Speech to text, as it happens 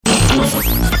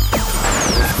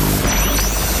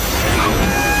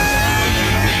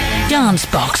Dance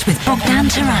Box with Bogdan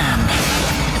Taran.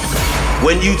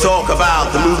 When you talk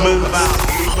about the movement,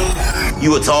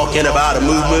 you are talking about a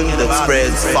movement that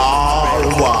spreads far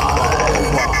and wide.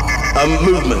 A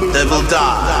movement that will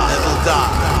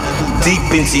dive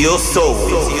deep into your soul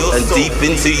and deep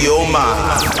into your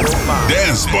mind.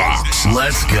 Dance Box.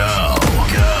 Let's go.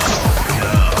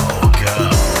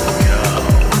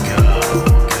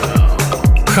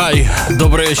 Хай,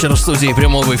 добрый вечер в студии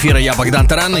прямого эфира, я Богдан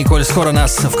Таран. И коль скоро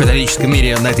нас в католическом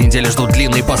мире на этой неделе ждут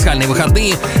длинные пасхальные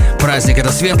выходные, праздник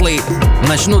это светлый,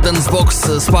 начну Дэнсбокс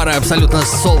с пары абсолютно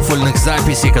соулфульных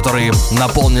записей, которые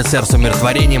наполнят сердце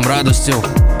умиротворением, радостью,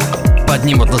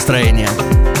 поднимут настроение.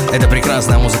 Это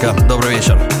прекрасная музыка. Добрый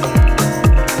вечер.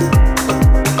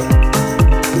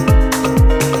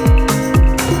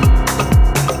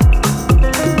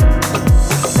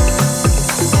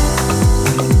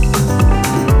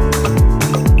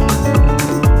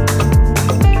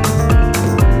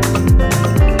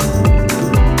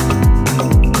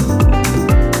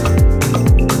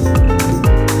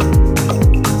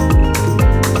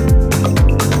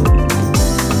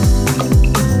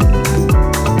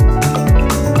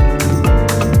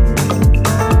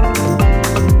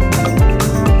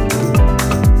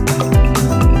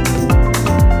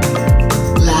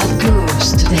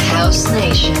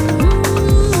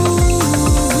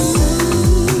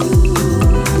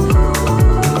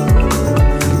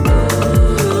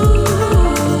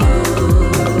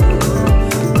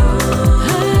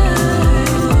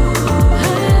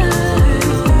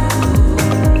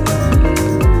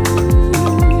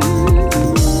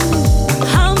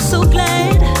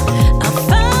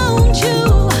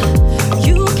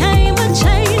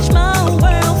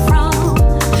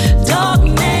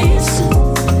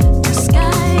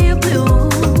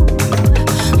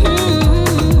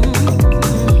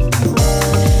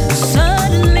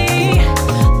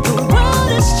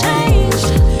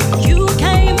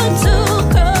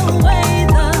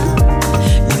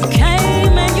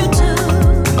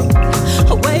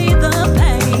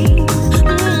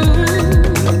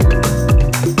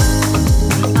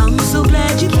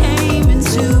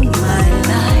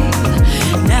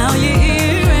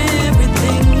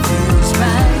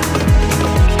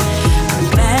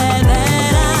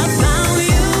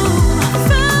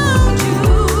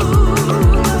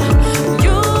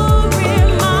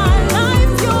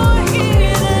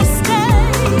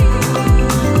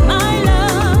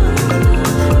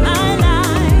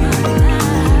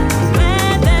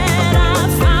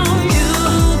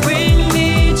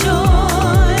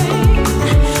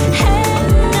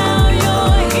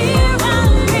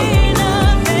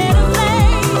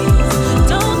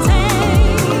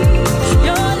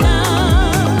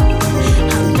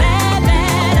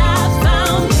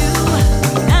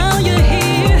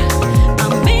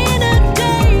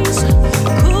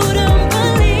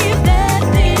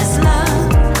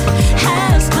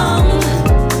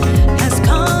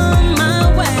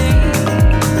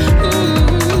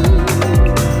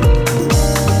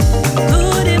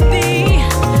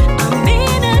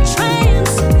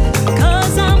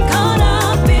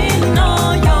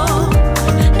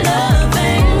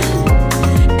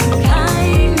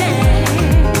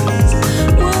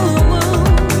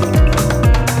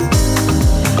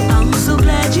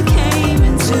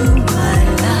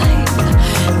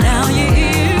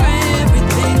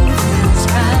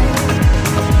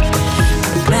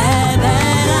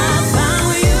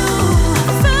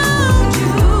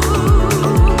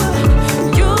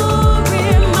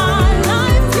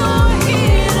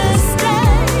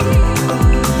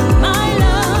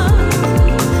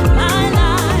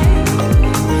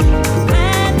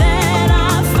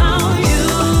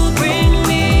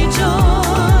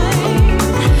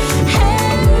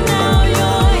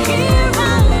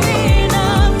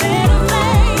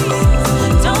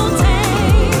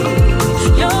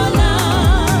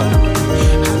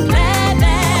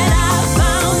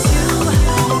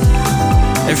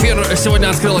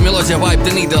 Сегодня открыла мелодия Wipe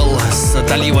the Needle с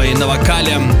Таливой на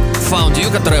вокале. Found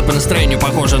You, которая по настроению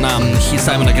похожа на хит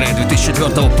Саймона Грея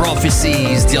 2004-го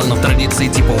Prophecy, сделана в традиции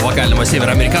типа вокального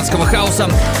североамериканского хаоса.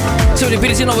 Сегодня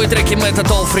впереди новые треки Мэтта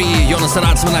Толфри, Йонаса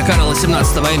Рацмана, Карла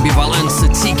 17-го,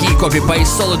 Ambivalence, Тики, Copy Paste,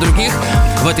 Сол и других.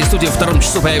 В этой студии в втором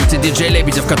часу появится диджей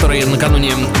Лебедев, который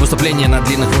накануне выступления на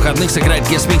длинных выходных сыграет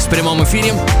гест-микс в прямом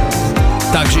эфире.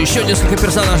 Также еще несколько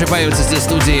персонажей появятся здесь в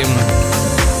студии.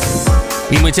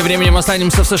 И мы тем временем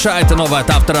останемся в США. Это новое от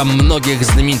автора многих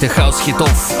знаменитых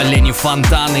хаус-хитов Ленни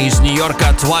Фонтана из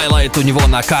Нью-Йорка. Twilight у него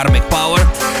на Karmic Power.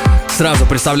 Сразу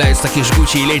представляются такие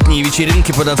жгучие летние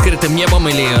вечеринки под открытым небом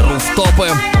или руфтопы.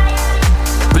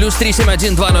 Плюс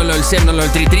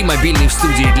 371-200-7033, мобильный в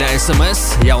студии для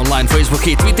СМС. Я онлайн в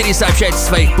Фейсбуке и Твиттере. Сообщайте о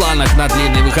своих планах на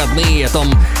длинные выходные и о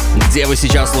том, где вы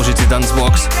сейчас слушаете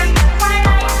Dancebox.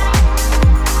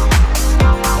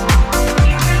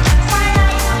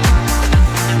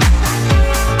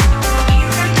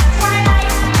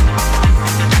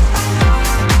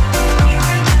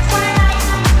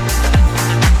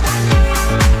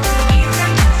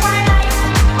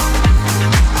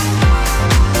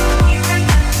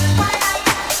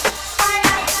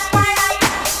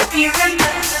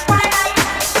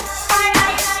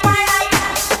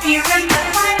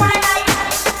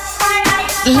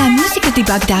 La musica di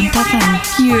Bogdan Tafan,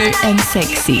 pure and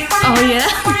sexy. Oh yeah?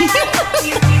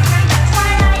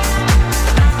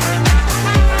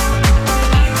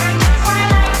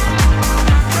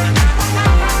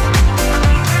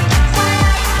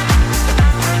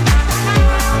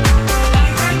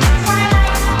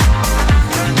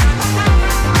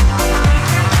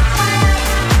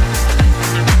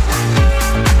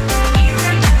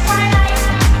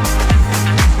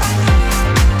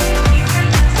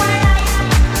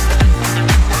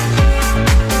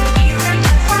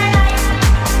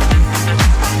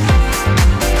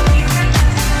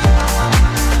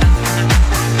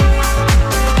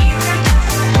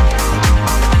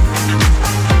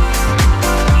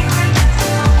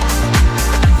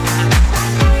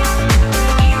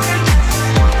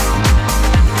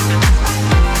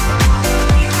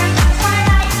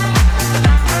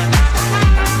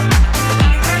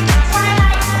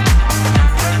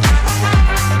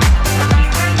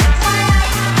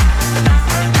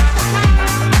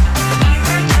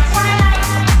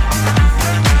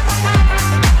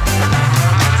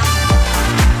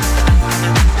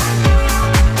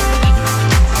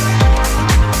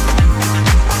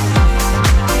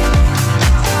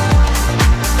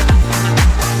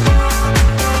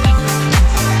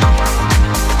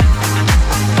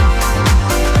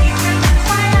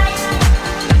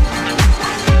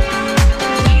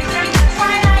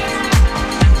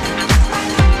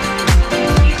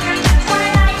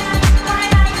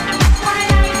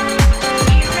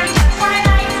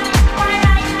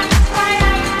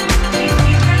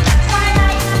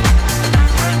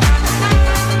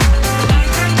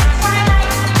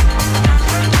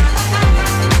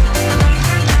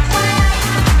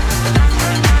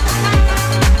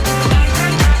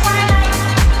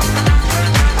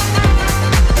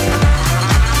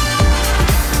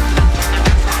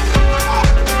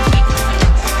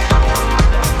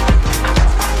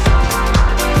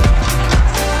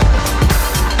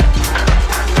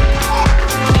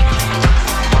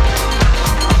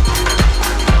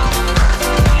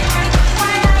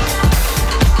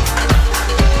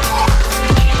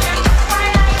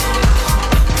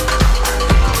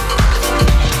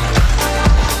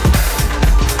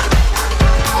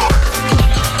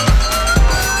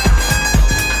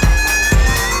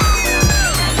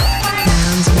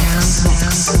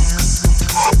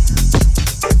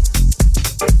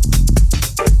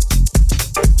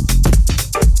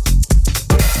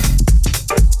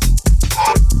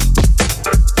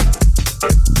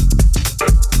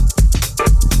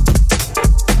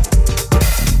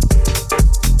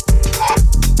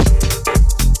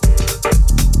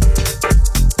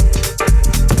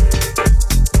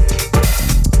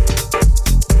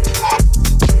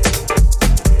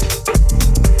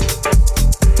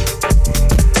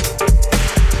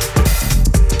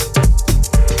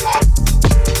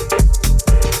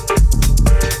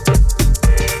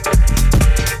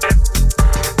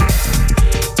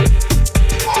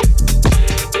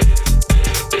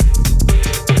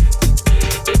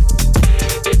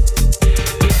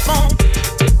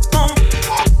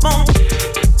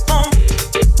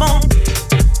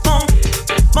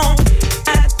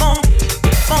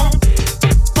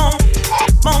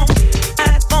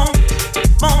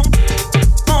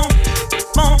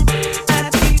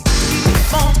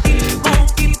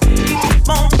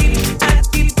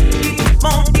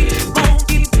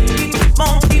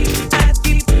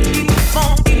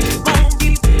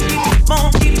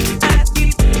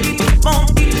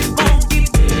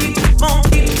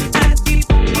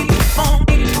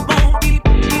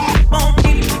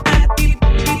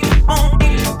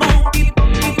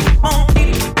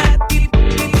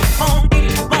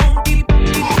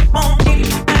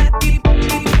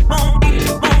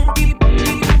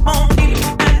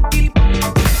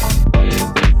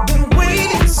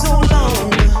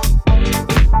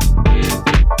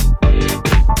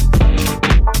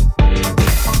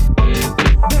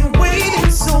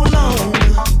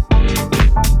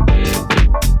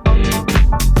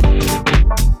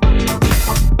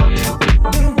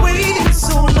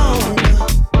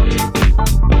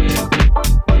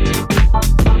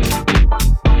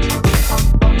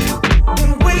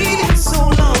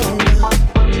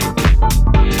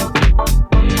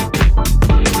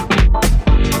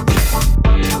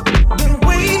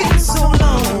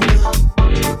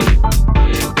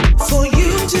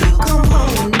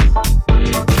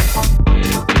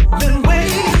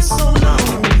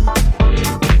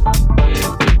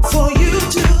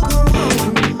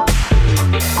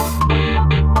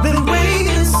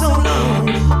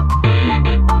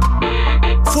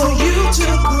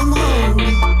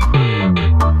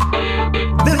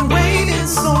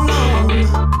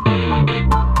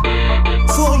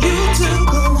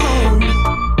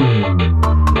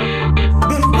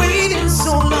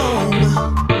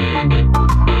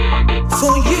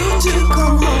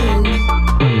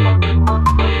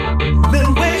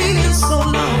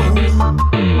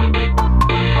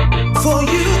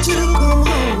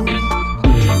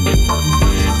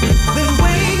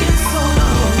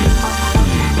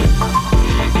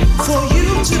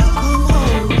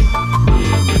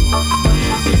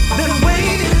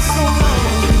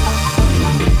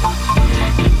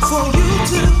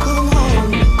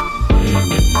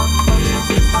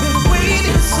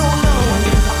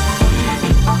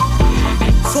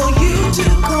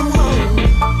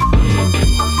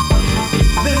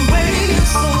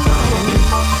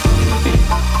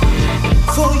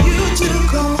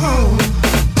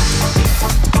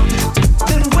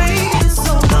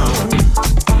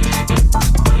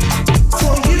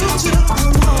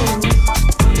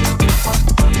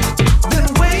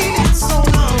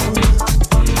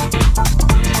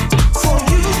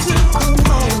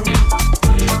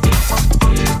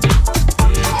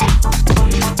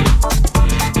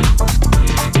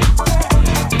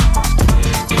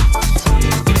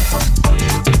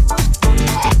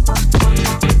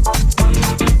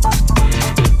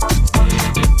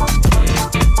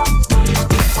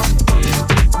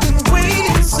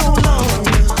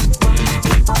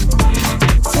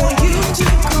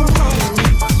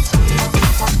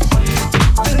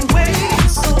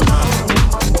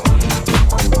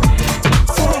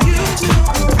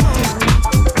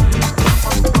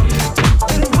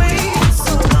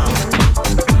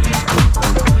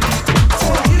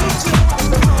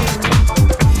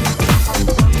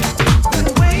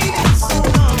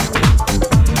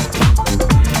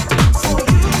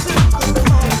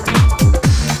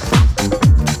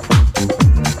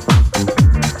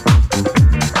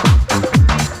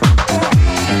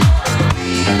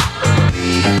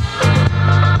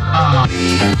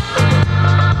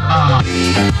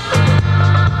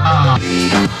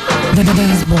 The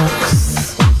Dance Box.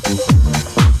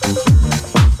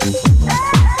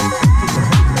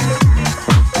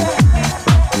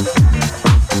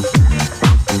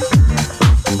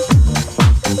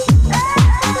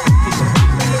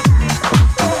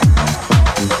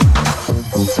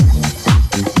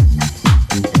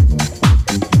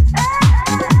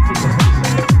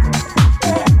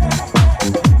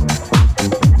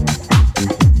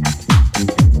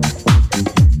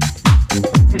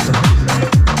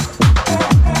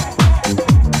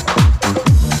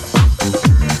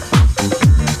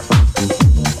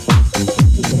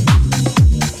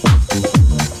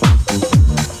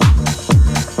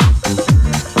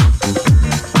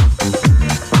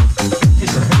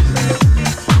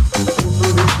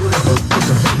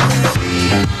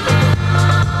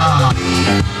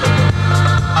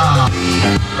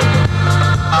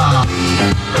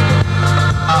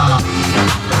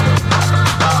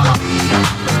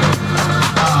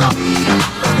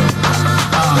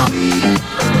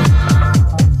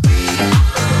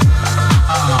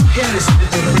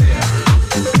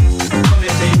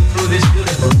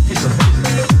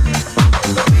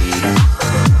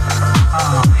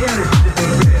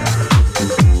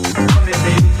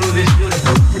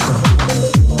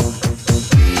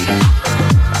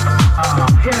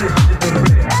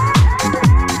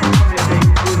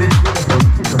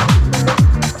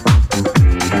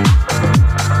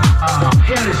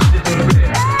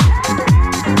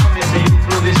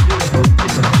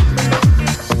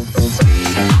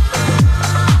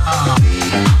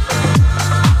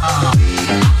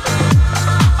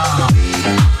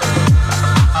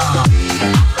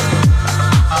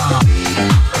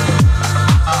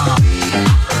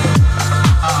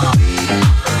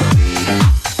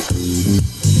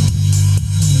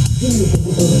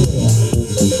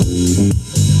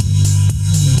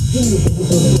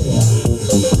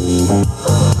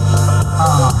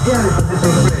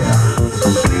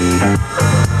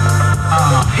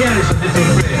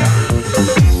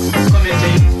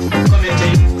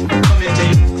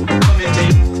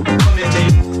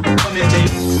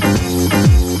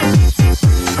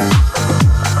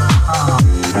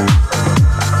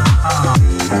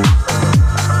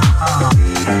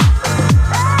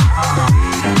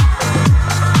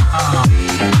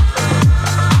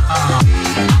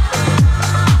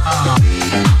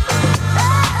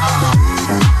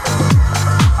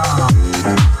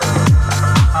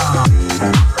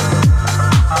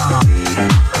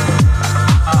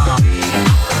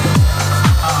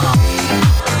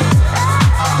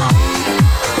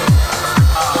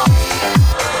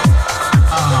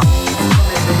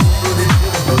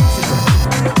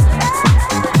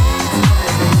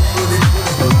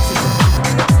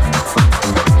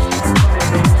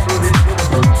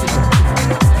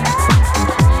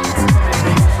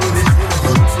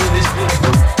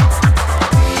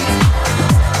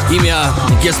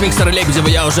 Гест-микстера Лебедева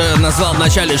я уже назвал в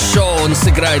начале шоу. Он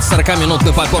сыграет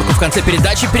 40-минутную подборку в конце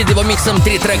передачи. Перед его миксом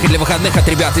 3 трека для выходных от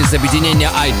ребят из объединения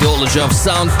Ideology of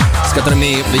Sound, с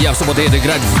которыми я в субботу еду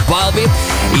играть в Балби.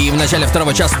 И в начале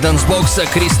второго часа дэнсбокса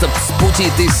Кристоп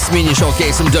Спутит из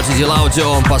мини-шоу-кейсом Dirty Deal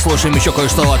Audio. Послушаем еще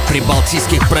кое-что от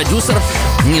прибалтийских продюсеров.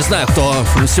 Не знаю, кто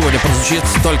сегодня прозвучит,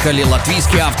 только ли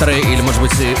латвийские авторы, или, может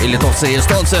быть, и литовцы, и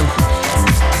эстонцы.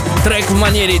 Трек в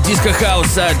манере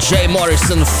диско-хауса Джей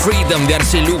Моррисон Freedom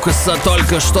версии Люкаса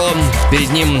только что.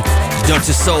 Перед ним Dirty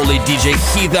Soul и DJ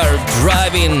Heather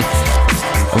Driving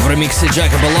в ремиксе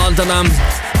Джекоба Лондона.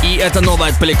 И это новый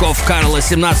от поляков Карла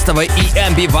 17 и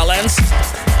Ambivalence,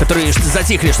 которые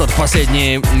затихли что-то в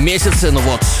последние месяцы. Ну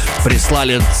вот,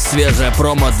 прислали свежее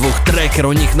промо 2 трекера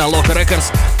у них на Loco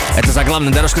Records. Эта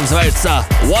заглавная дорожка называется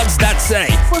What's That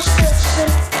Say? What's that say?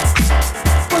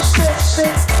 What's that say?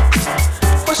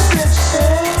 What's that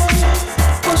say?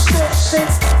 What's that say?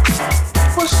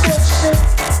 What's that say?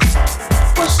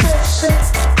 What's that say?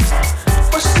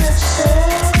 What's that say?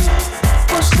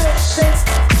 What's that say?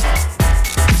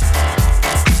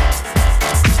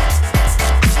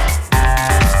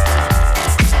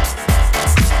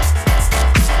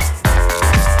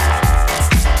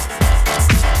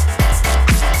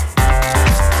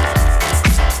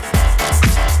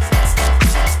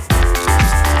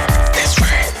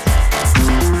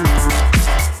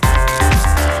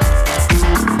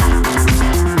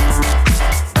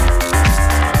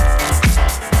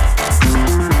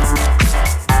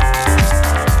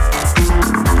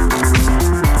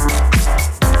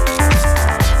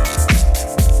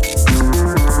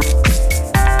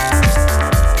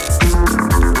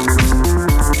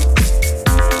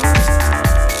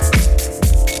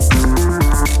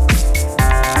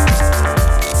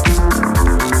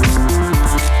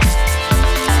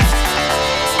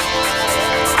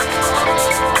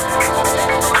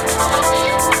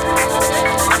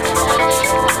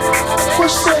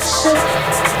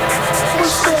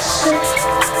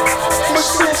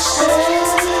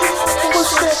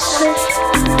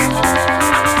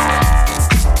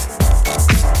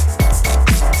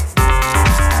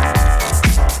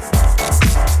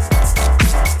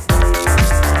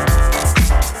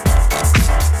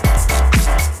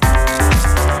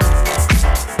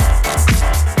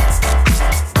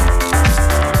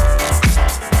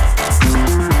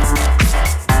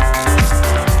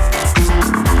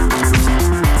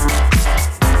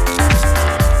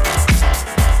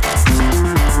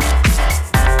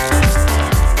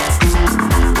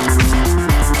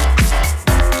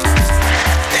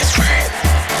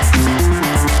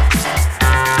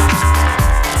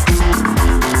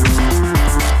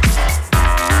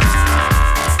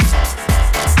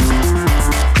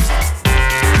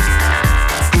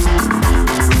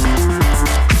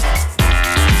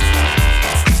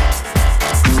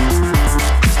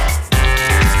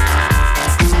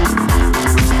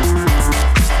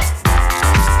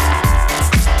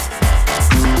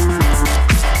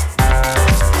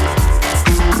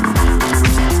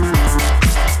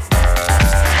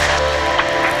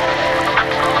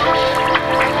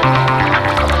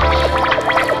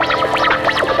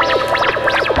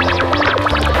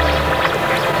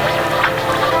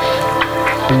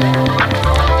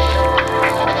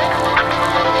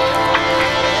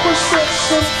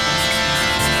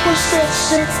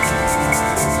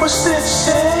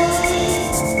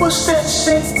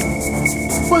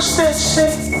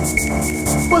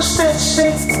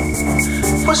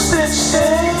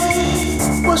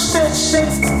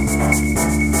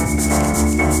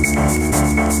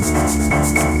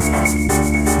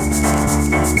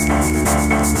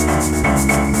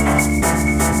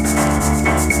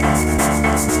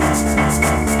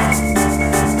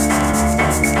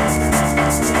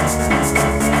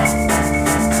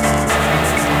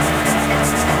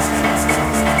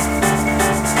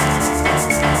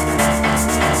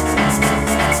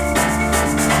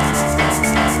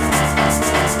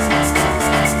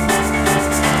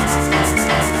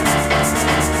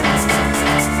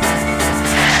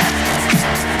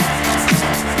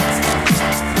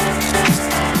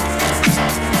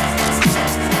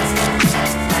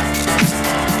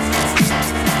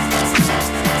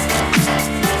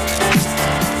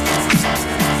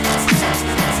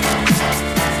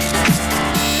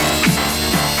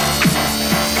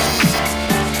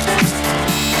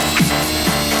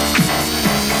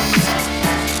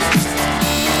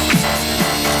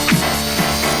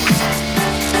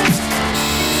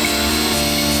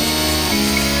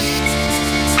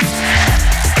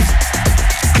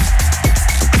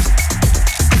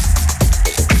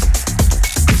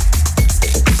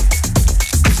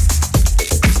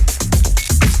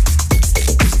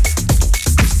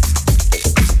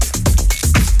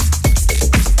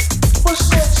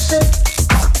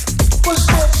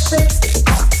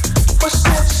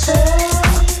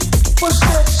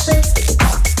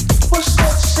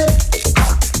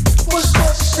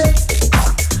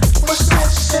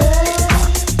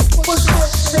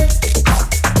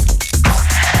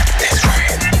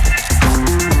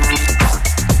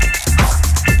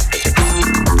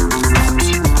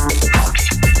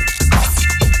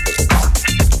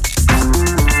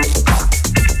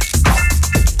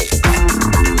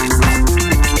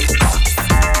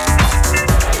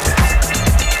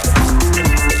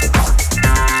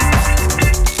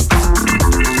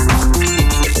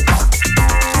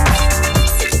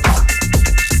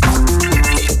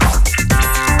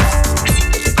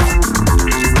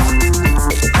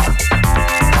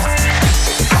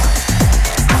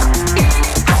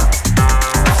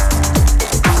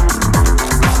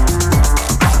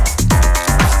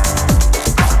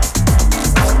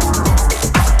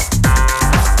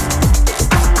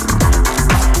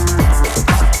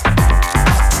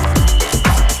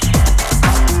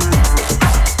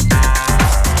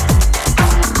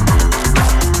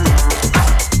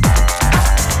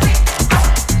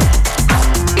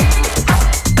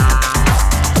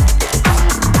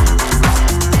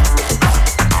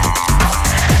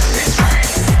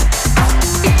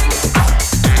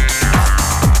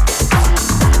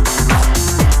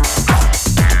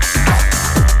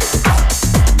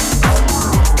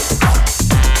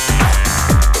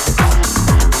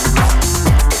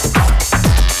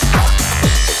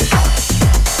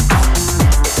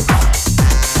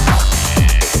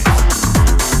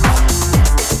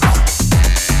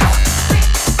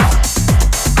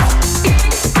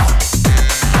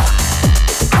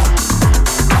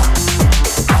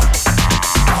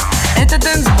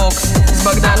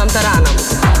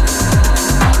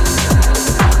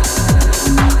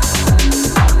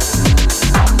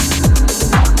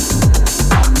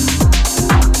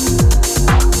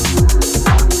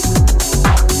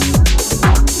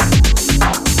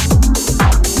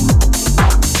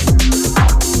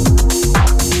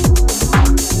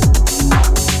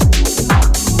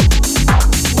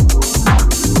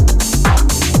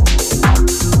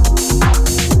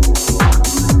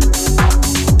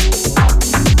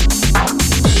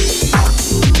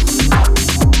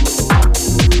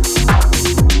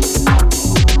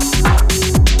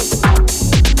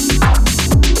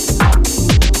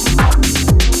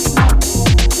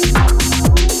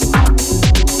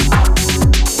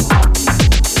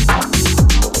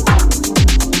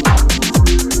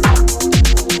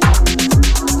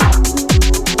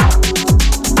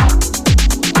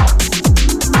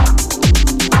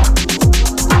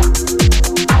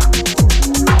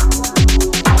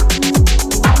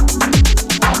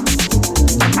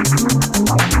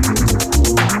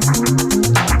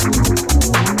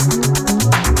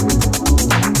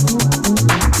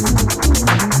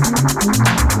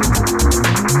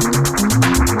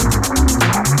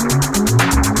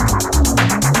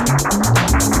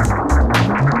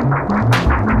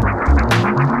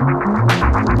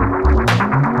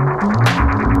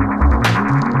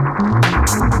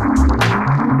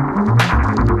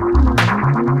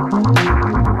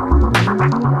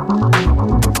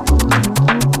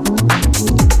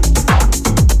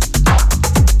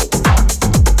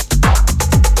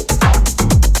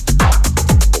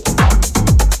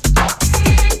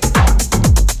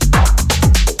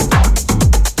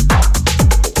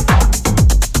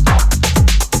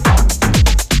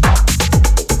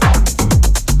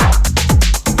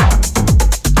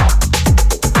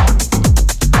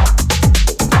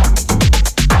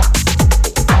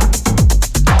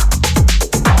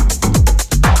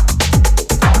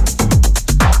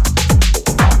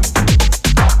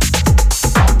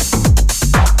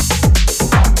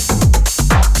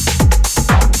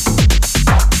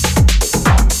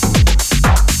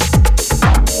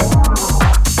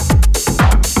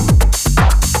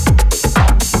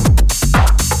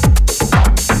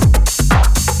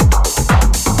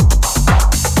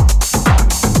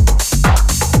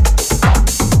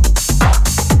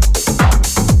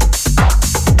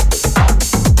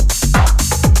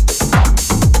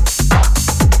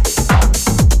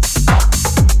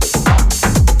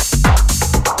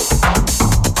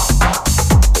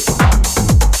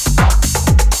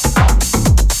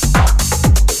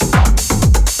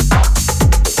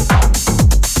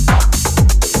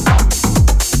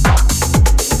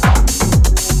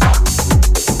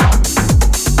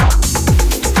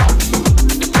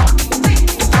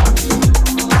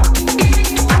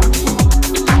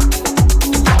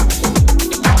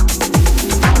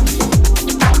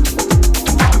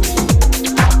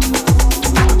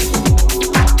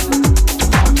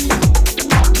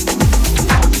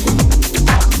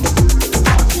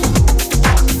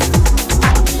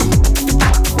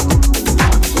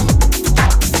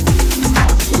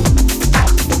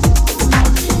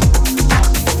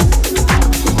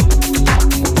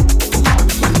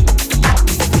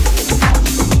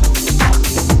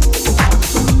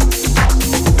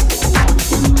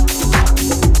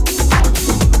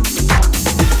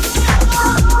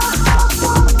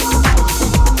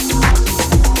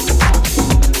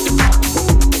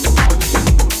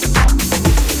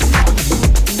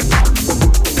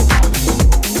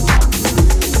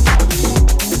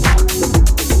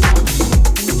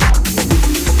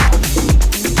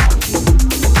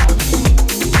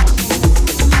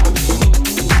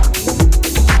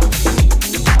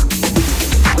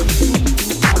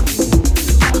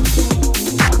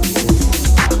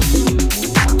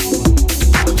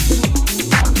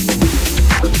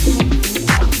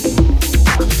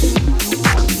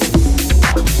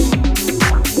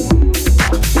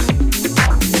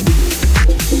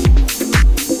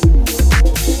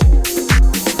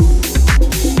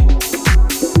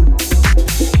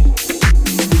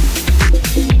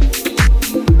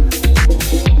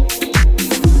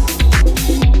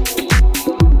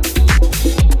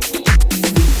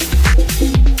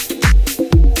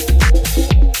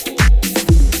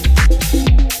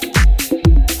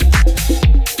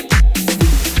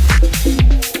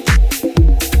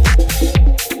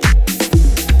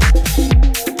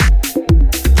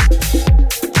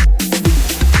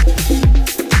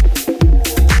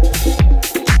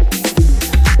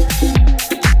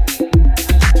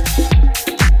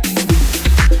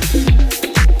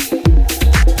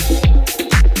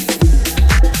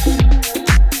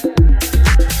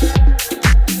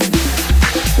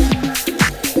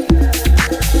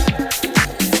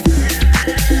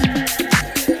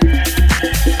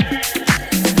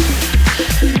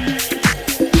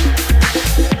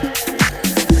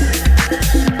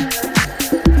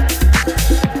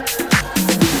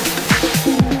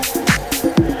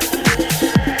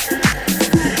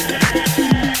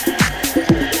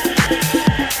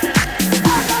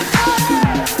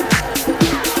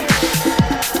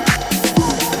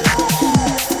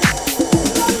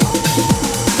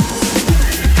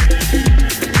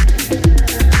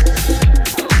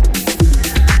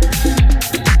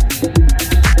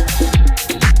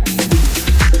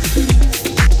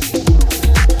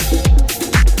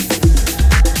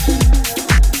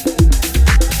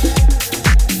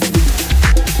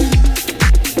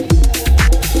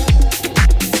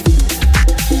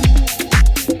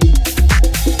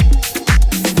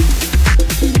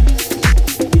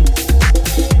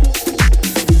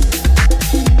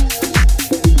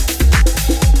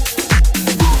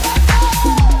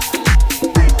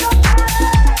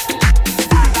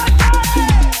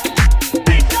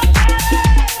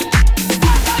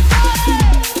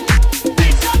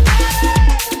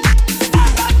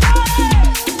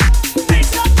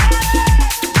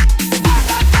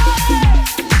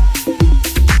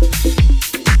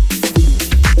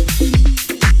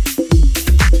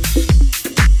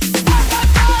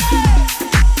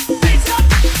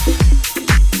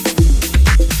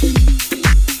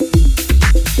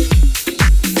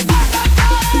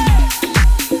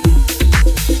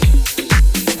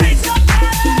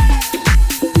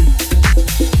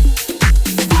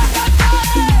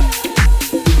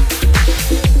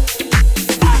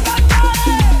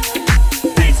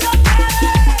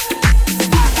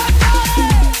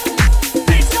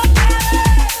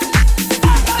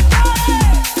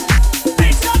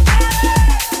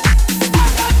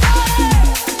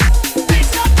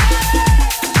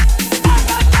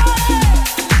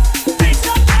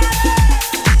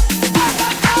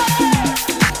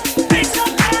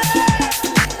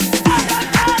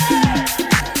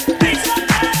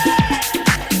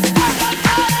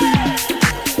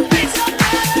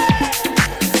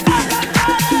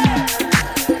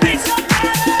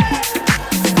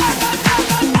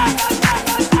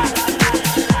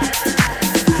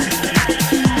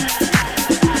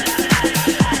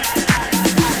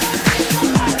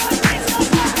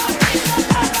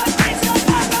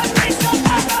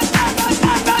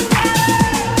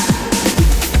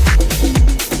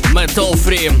 Toll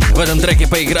Free в этом треке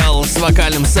поиграл с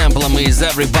вокальным сэмплом из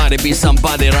Everybody Be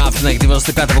Somebody Roughneck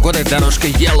 95 года. Это дорожка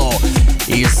Yellow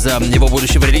из его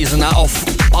будущего релиза на Off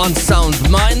On Sound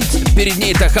Mind. Перед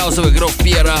ней это хаусовый гров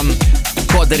Пьера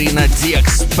Кодарина The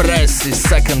Express из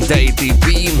Second Date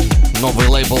EP. Новый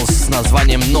лейбл с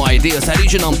названием No Ideas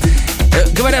Original.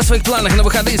 Говоря о своих планах на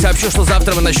выходные, сообщу, что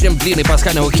завтра мы начнем длинный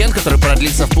пасхальный уикенд, который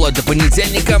продлится вплоть до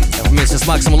понедельника. Вместе с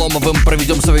Максом Ломовым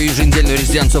проведем свою еженедельную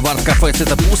резиденцию в арт-кафе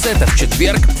 «Цитапуса». Это в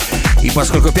четверг. И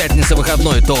поскольку пятница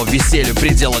выходной, то веселью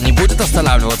предела не будет,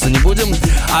 останавливаться не будем.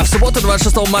 А в субботу,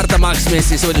 26 марта, Макс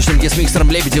вместе с сегодняшним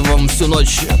гестмиксером Лебедевым всю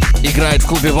ночь играет в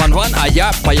клубе One One, а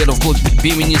я поеду в клуб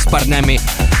Бимини с парнями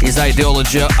из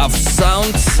Ideology of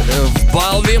Sound в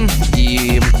Балви.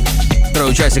 И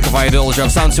трое участников Ideology of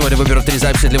Sound сегодня выберут 3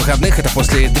 записи для выходных. Это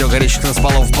после 3 горячих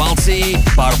танцполов в Балтии,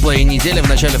 пауэрплей недели в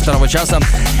начале 2 часа.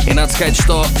 И надо сказать,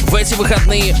 что в эти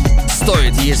выходные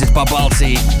стоит ездить по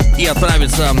Балтии и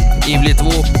отправиться и в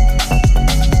Литву,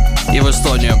 и в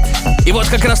Эстонию. И вот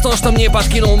как раз то, что мне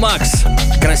подкинул Макс.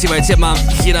 Красивая тема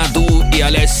Хинаду и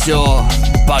Алессио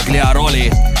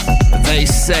Паглиароли. They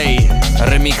Say,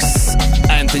 ремикс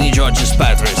Anthony George's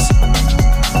Patrice.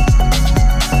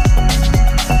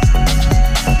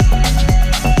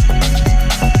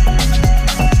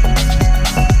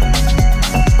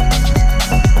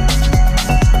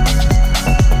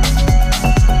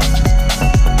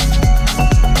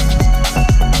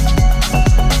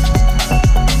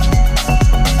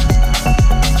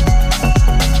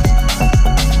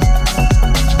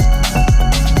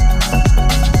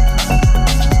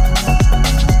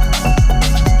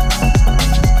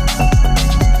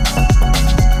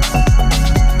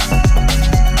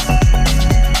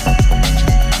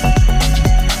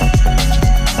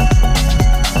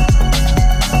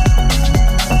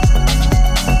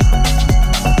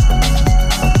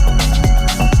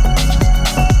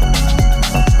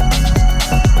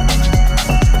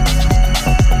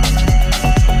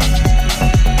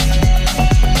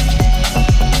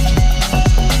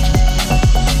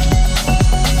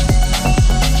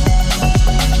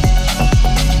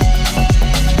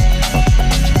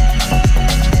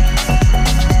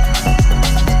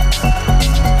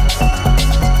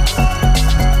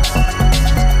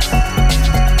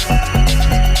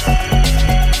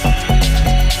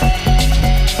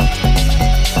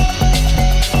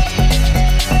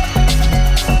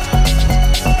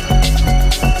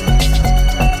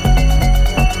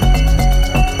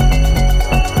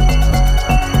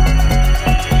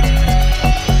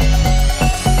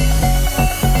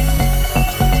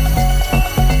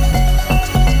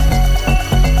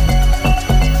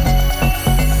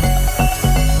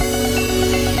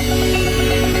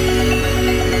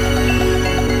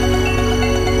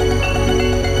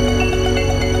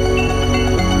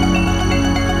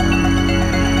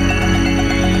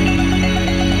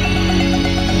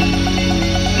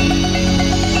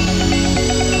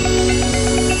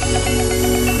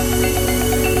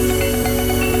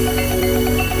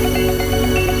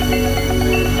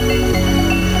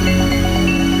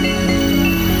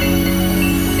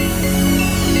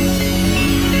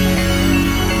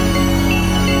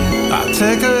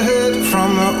 Take a hit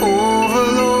from the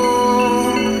overload.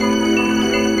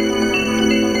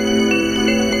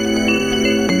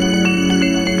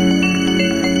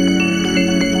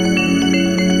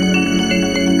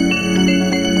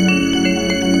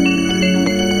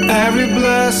 Every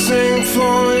blessing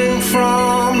flowing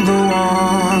from the one.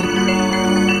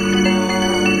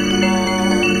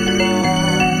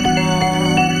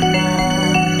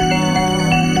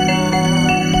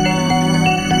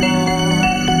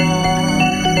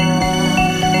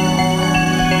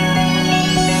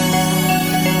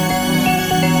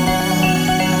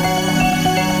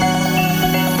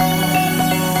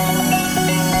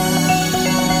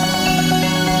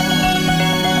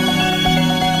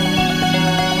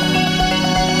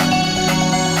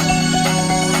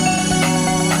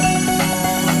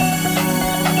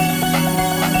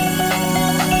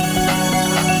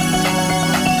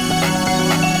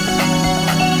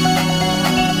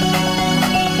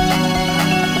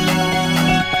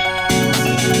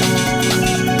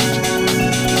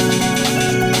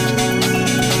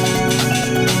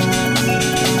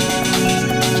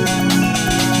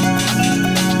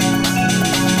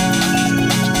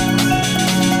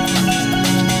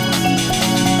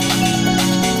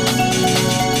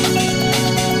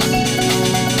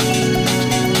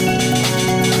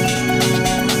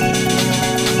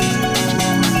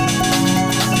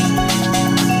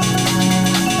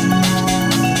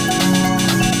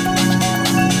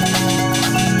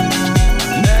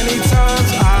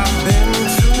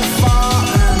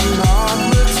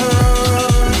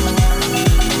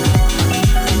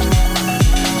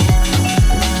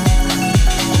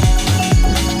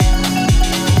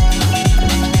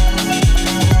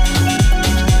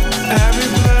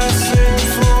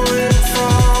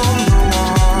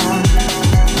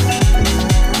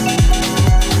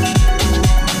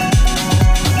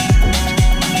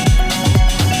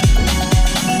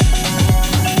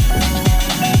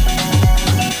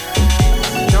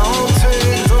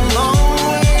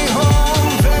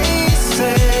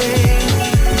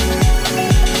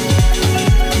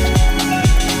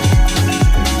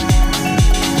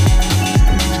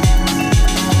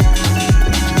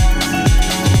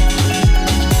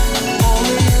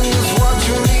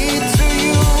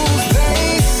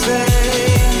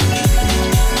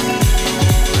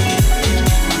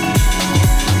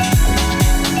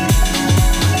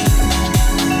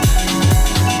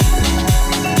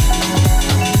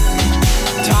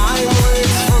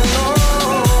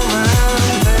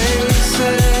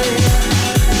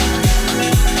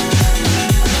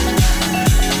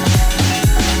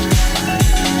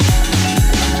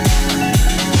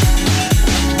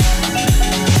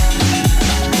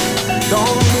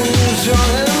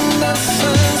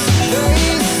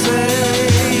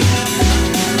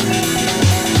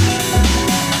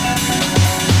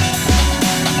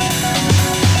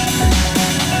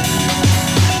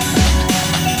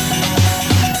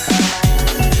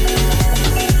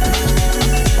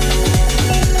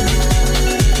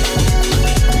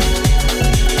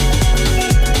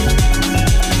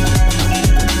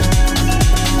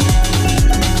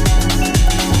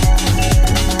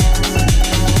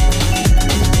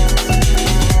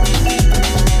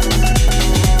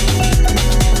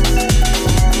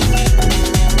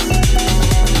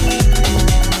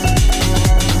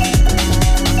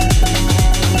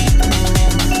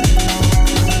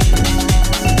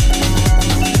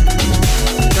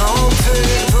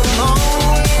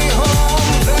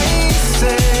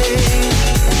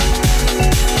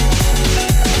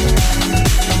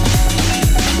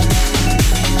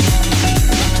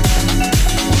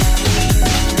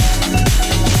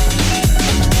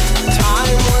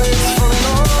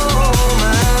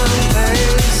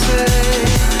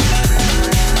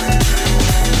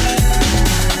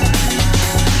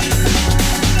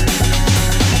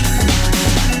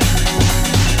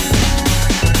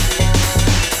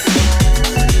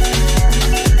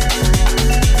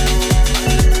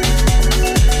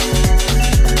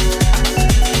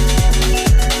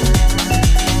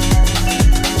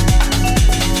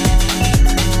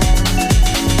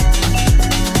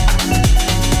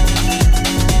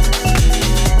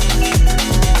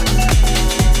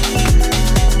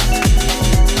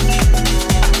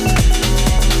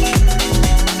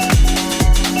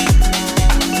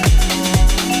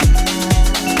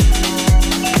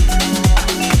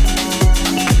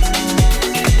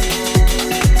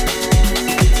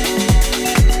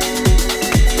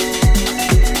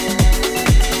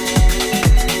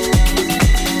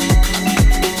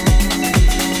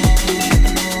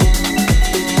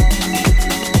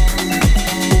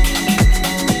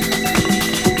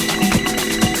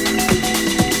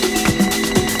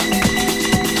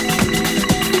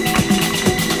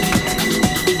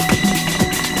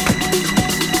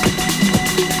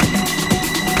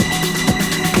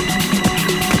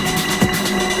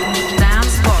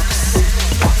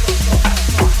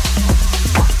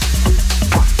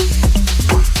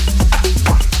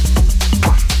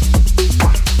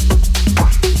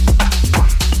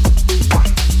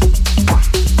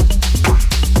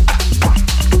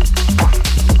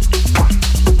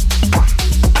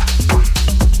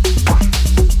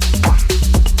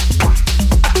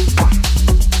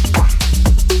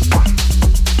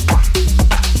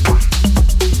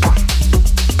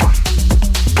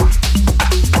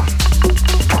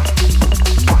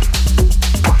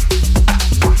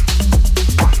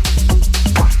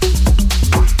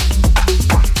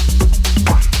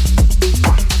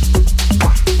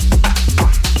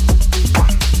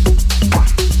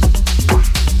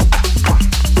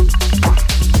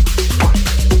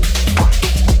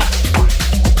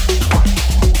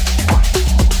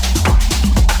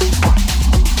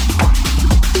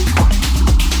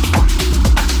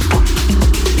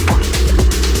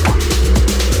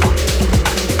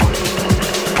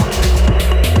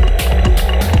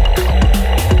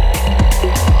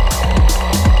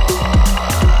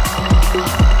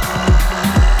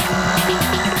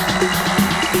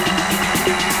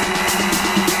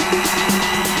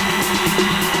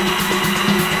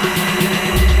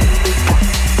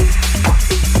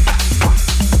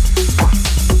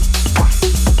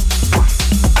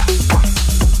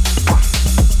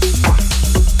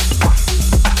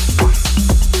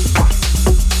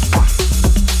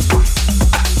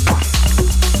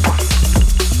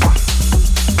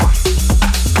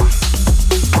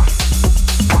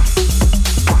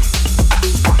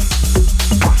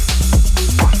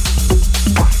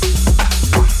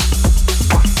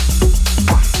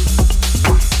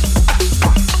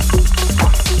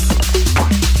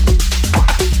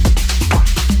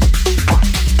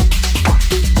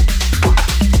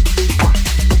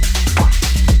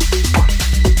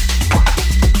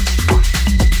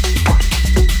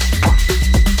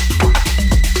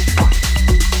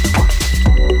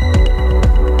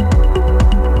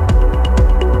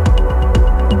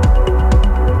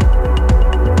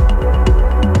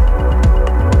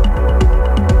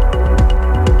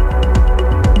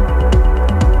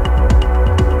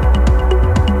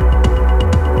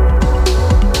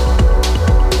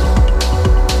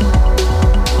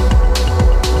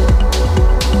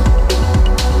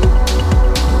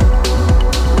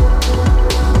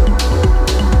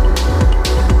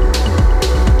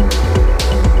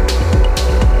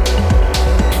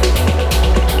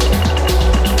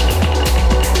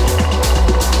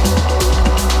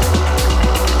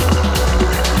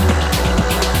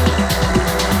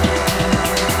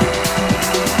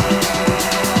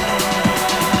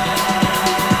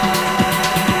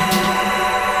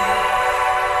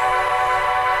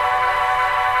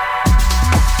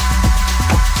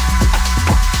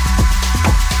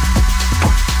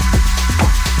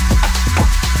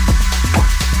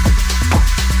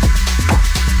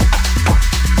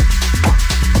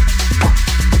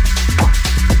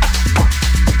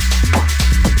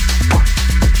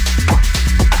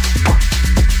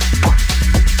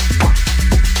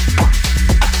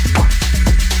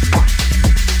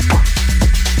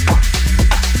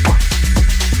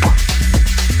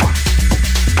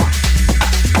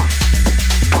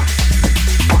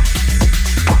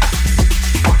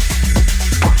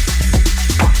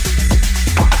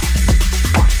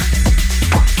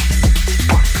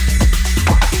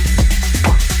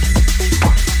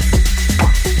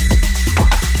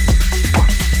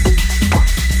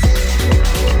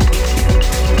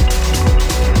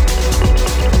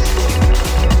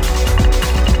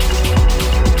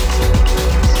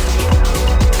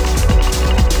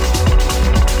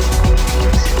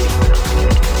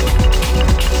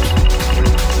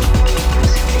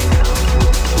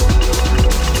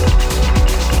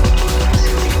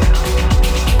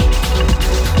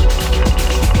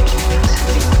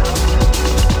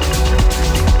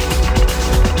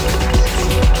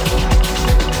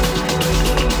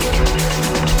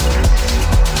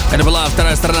 Это была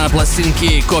вторая сторона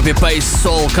пластинки Copy Paste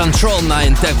Soul Control на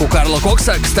интеку Карла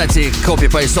Кокса. Кстати, Copy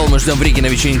Paste Soul мы ждем в Риге на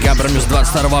вечеринке Amber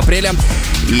 22 апреля.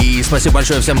 И спасибо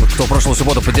большое всем, кто в прошлую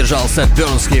субботу поддержал сет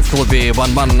Бернский в клубе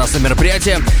Бан-Бан на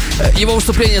мероприятие. Его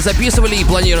выступление записывали и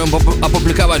планируем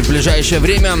опубликовать в ближайшее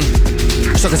время.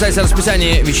 Что касается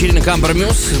расписания вечеринок Amber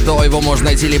Muse, то его можно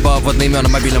найти либо в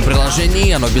одноименном мобильном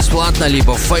приложении, оно бесплатно,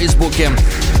 либо в Фейсбуке.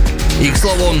 И, к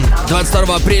слову,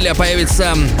 22 апреля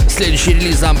появится следующий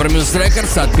релиз Amber Muse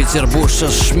Records от Петербуржца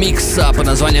Шмикса под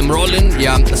названием Rollin'.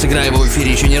 Я сыграю его в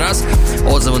эфире еще не раз.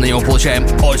 Отзывы на него получаем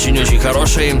очень-очень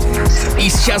хорошие. И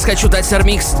сейчас хочу дать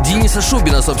ремикс Дениса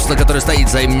Шубина, собственно, который стоит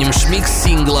за именем Шмикс,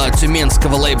 сингла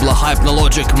тюменского лейбла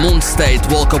Hypnologic Moon State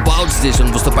Walkabout. Здесь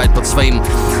он выступает под своим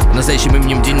настоящим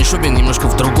именем Денис Шубин, немножко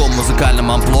в другом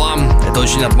музыкальном амплуа. Это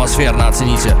очень атмосферно,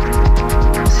 оцените.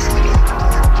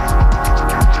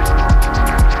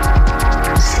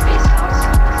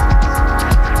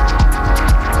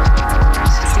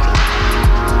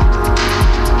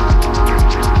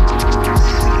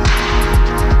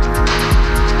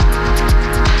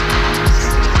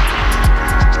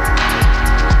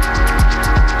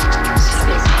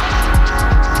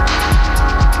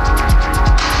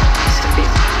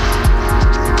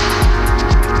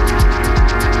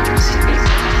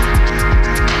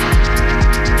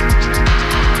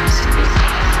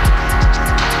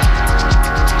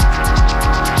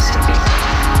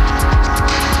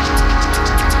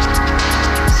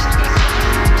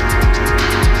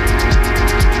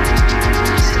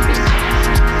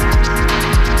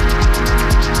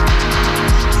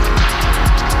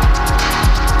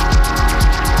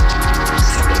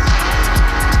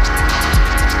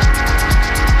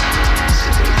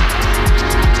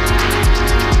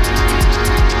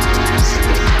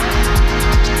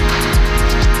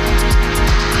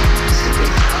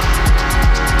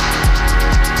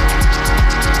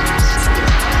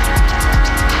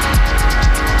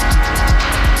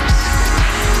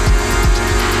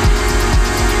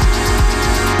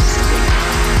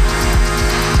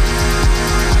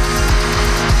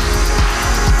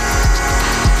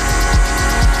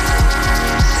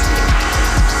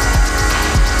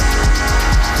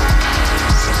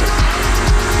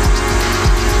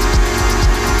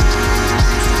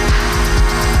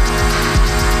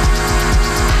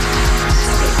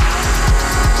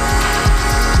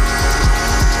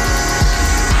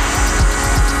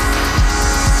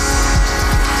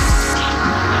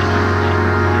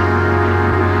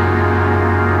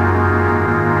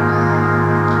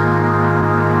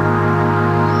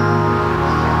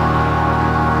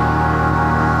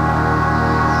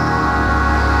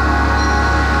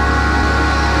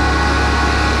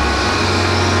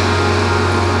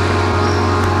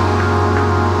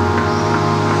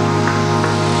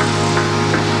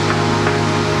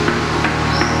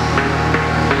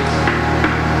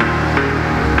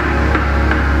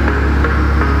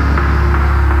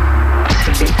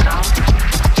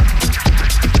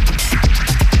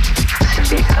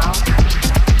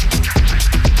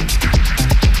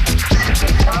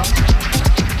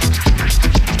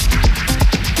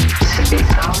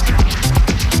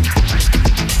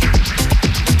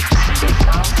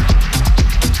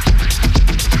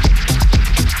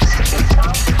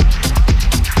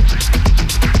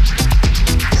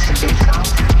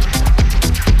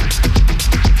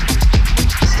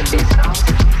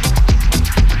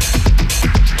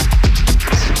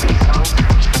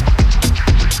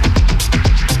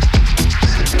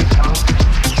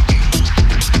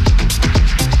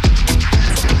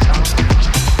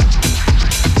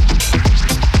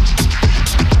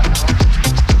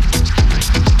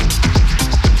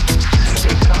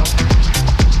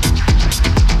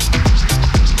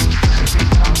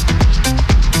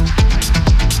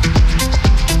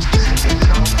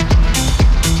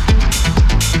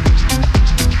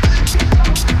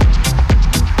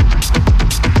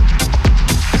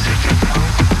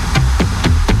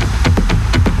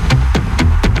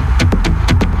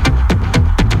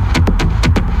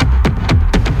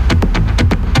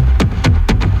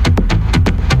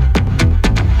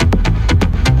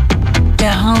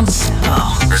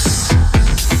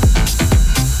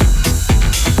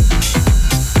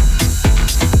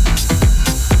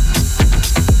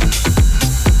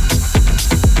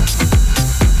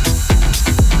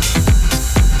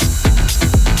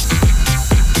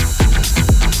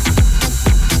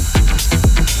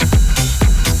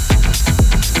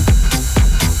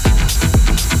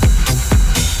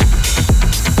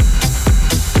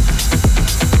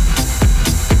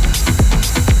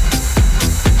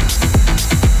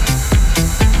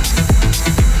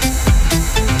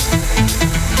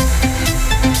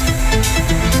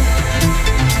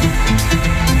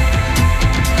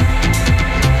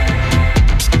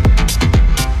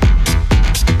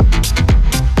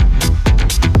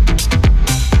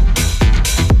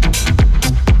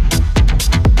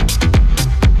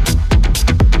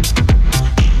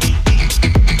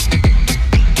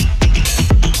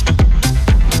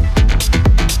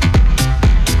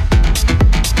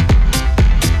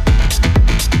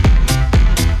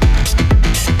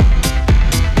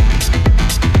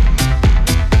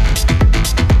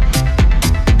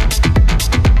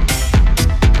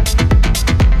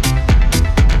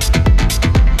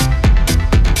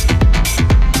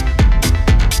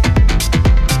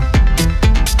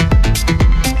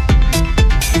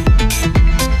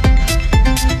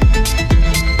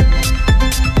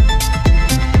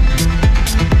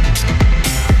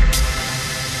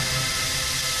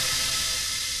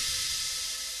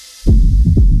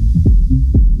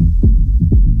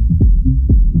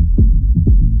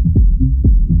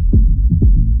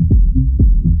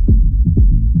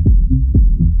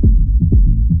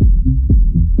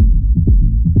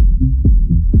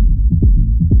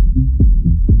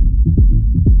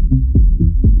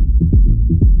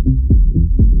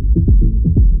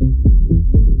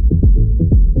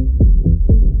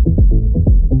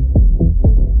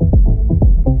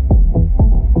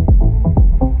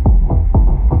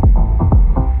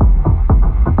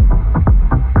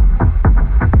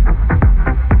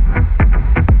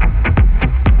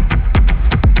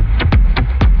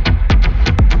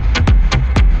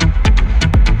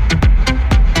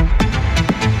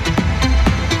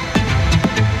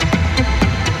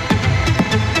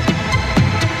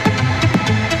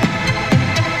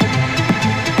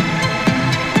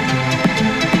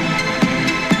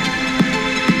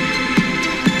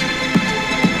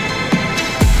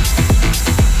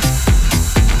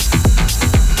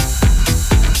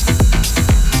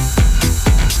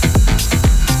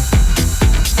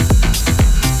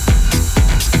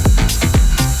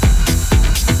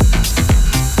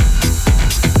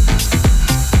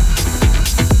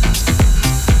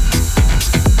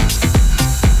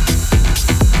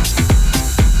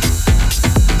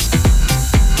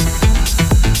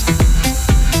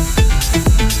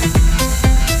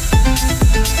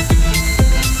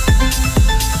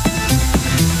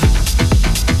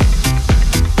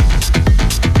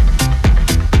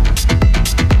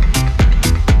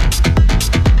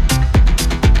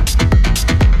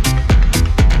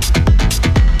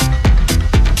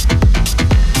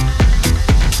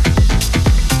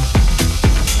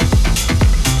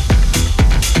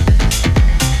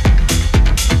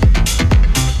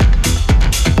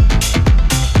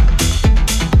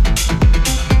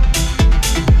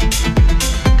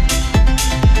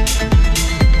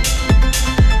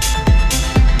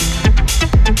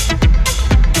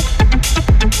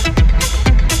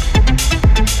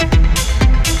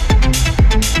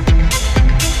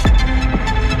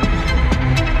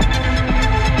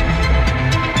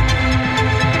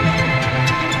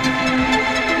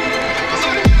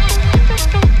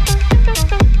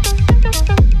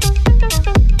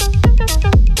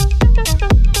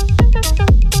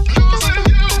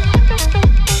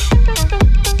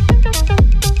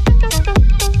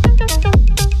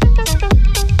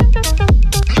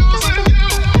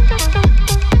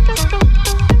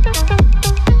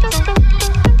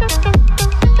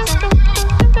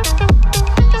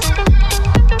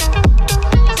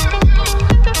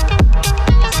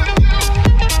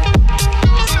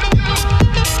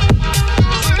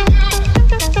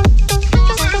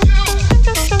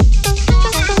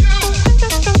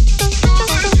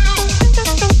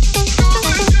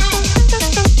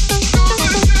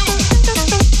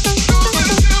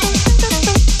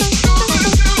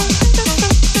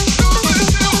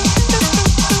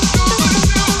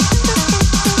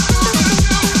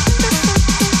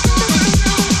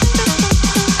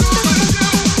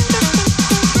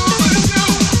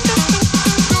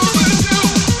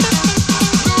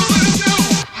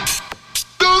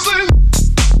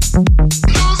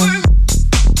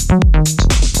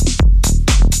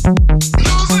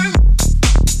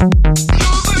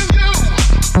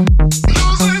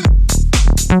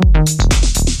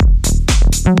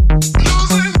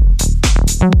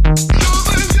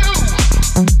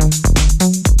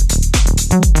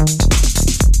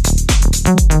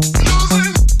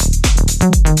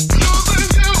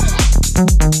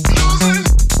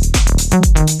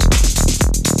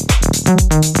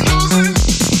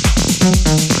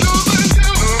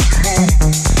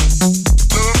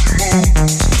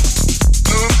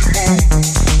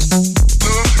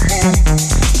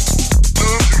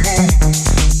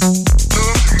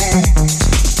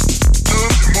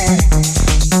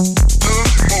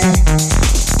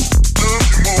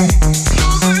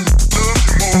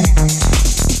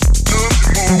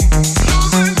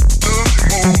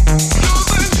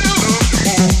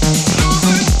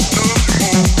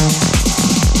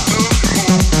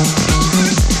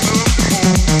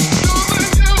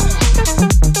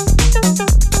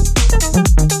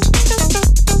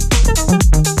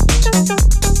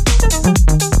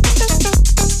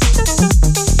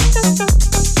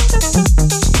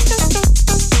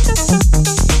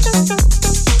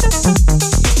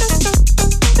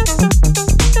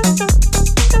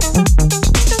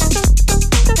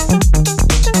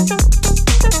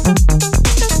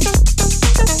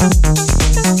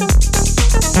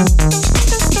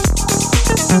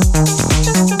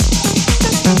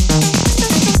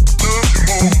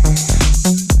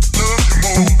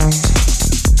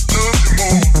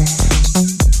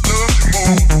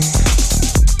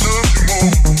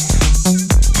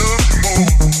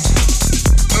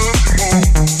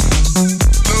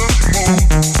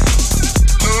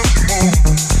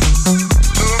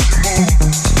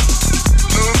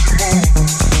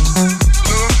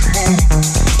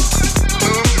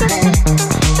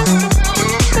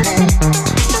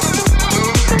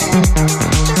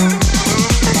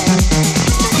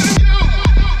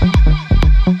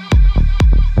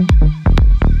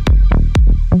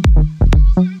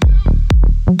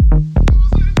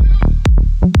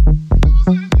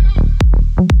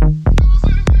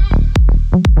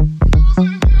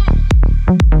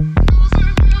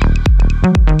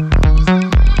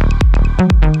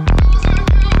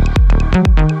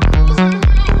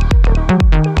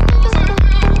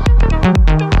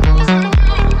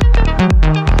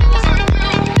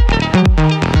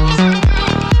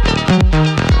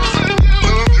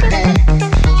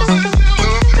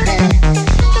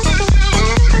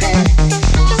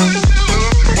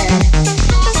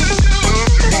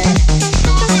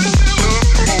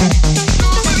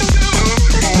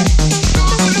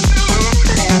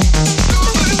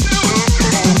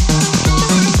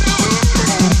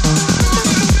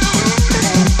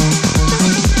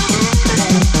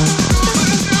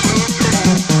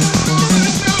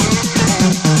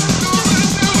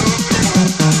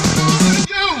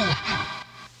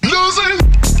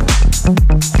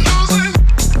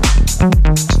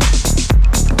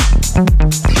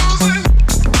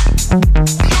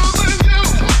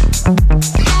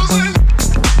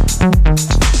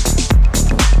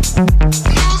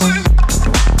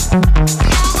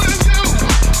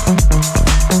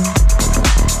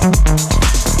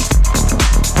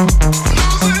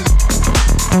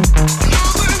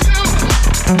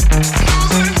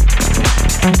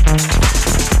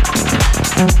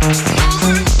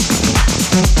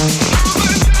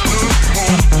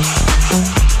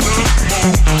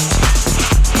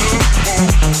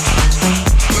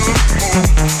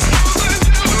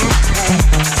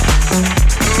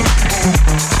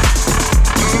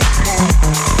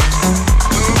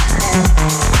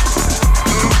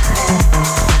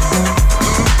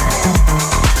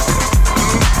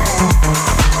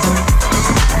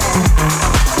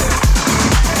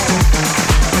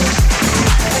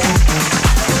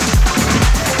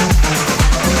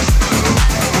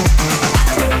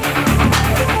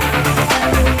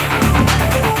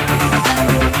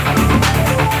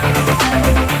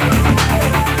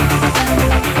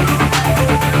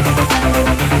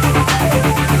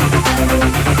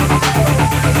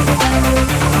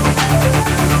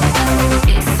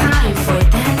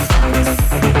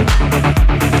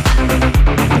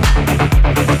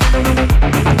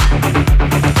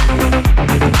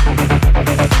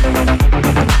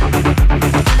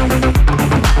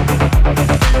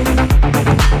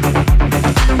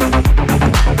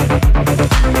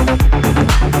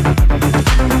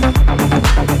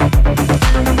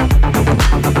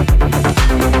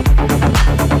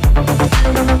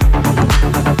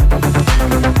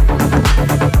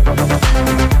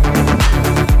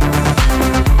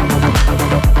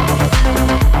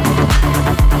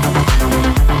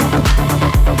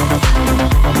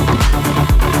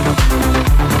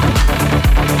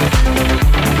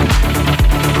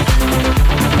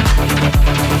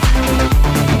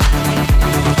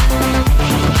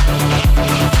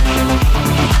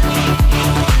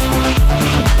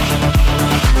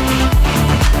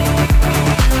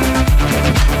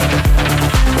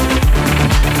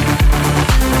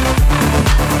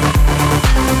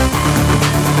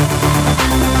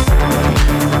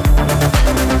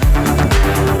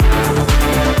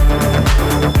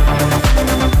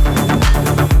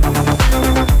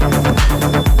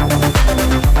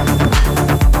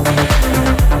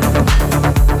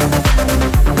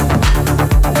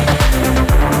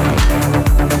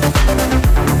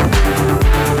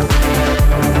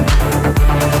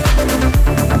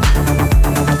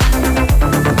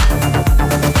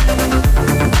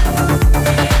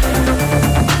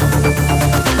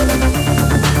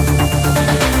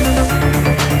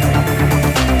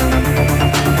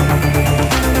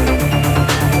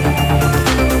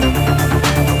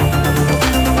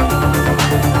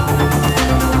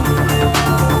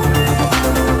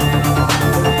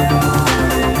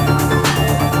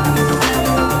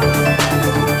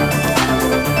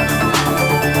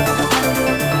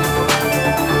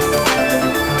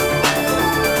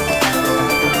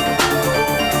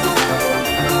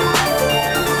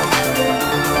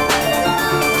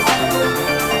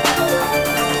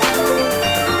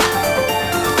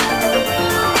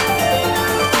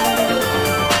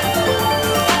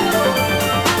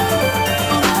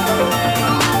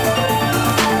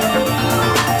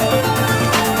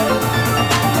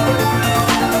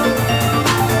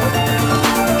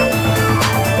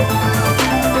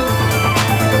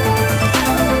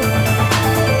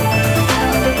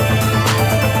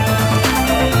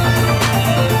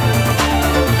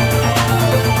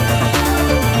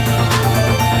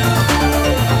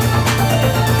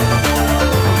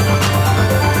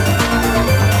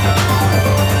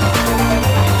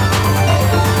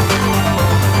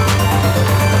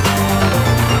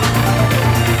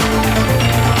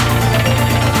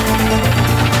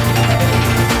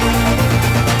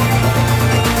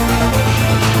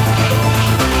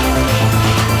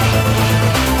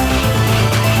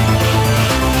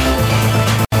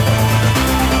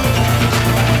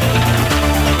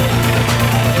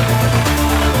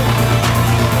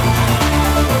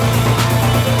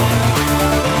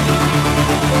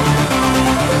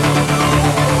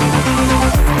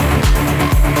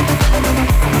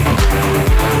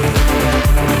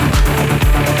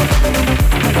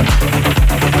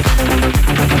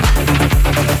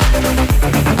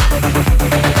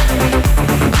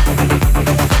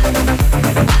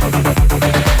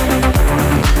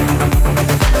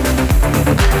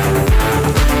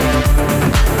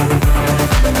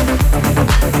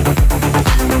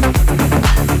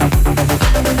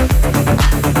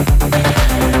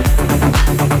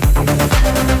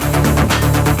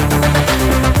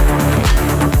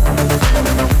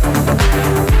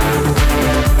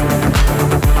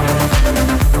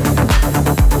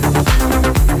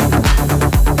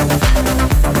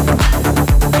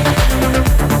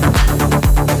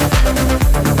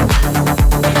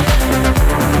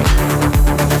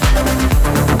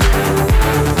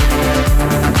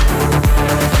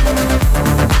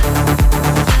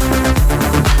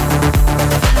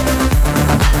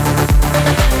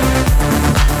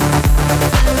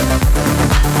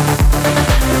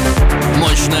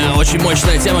 Очень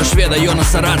мощная тема шведа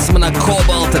Йонаса Рацмана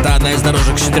Cobalt. Это одна из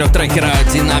дорожек 4-трекера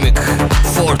Dynamic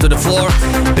 4 to the Floor.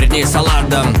 Перед ней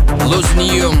Саларда Losing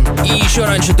You. И еще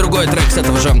раньше другой трек с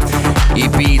этого же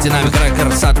EP Dynamic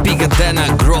Records от Пика Дэна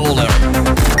Growler.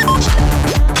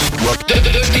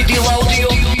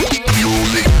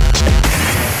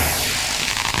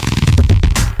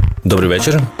 Добрый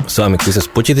вечер, с вами Крисос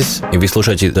Путидис, и вы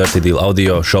слушаете Dirty Deal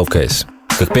Audio Showcase.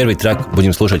 Как первый трек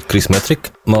будем слушать Крис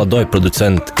Метрик, молодой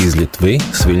продуцент из Литвы,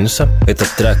 с Вильнюса. Это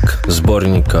трек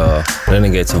сборника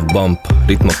Renegades of Bomb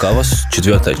Rhythm Kavos,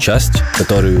 4-я часть,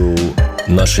 которую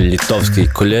наши литовские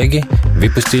коллеги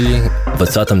выпустили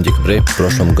 20 декабря в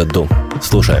прошлом году.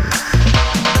 Слушаем.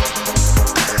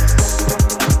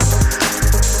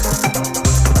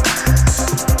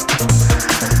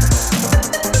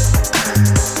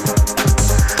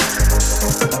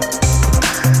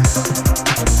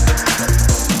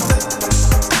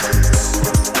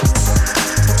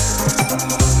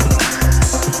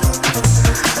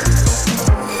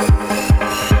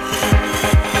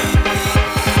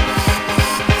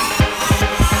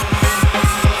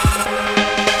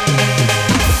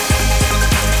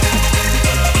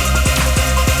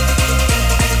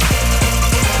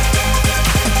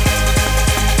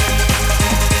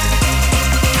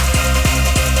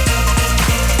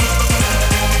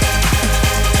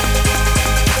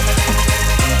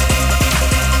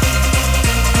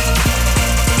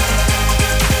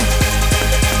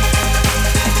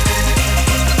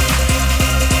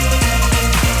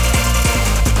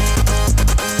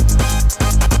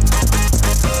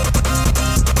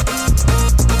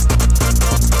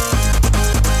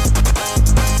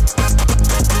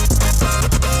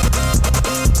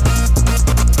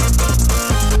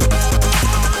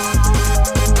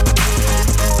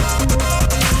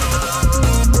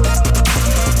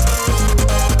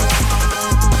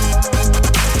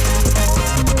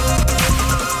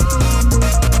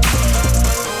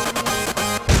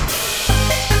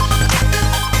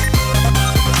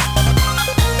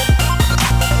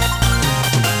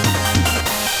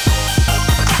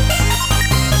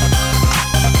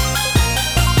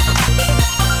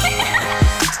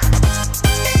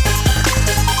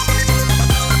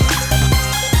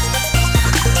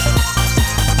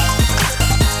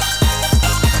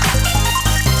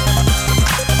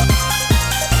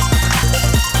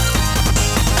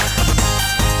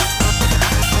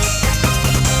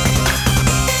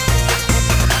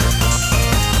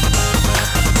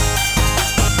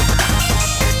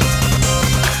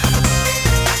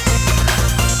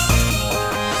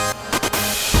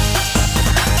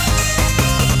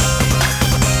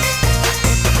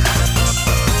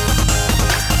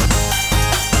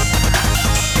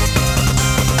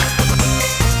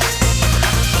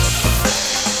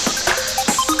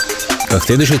 Как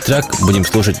следующий трек будем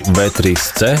слушать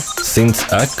V3C Synth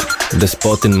Ack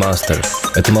Despotin Master.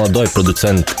 Это молодой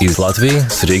продуцент из Латвии,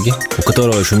 с Риги, у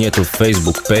которого еще нету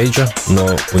Facebook-пейджа,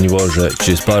 но у него уже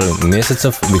через пару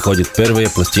месяцев выходит первая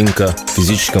пластинка в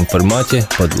физическом формате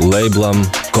под лейблом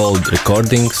Cold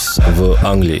Recordings в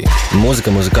Англии.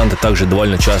 Музыка музыканта также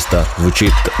довольно часто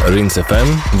звучит Rinse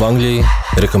FM в Англии.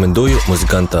 Рекомендую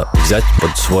музыканта взять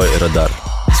под свой радар.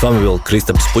 С вами был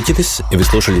Крисос Путидис, и вы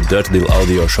слушали Dirty Deal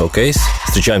Audio Showcase.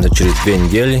 Встречаемся через 2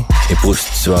 недели, и пусть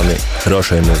с вами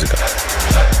хорошая музыка.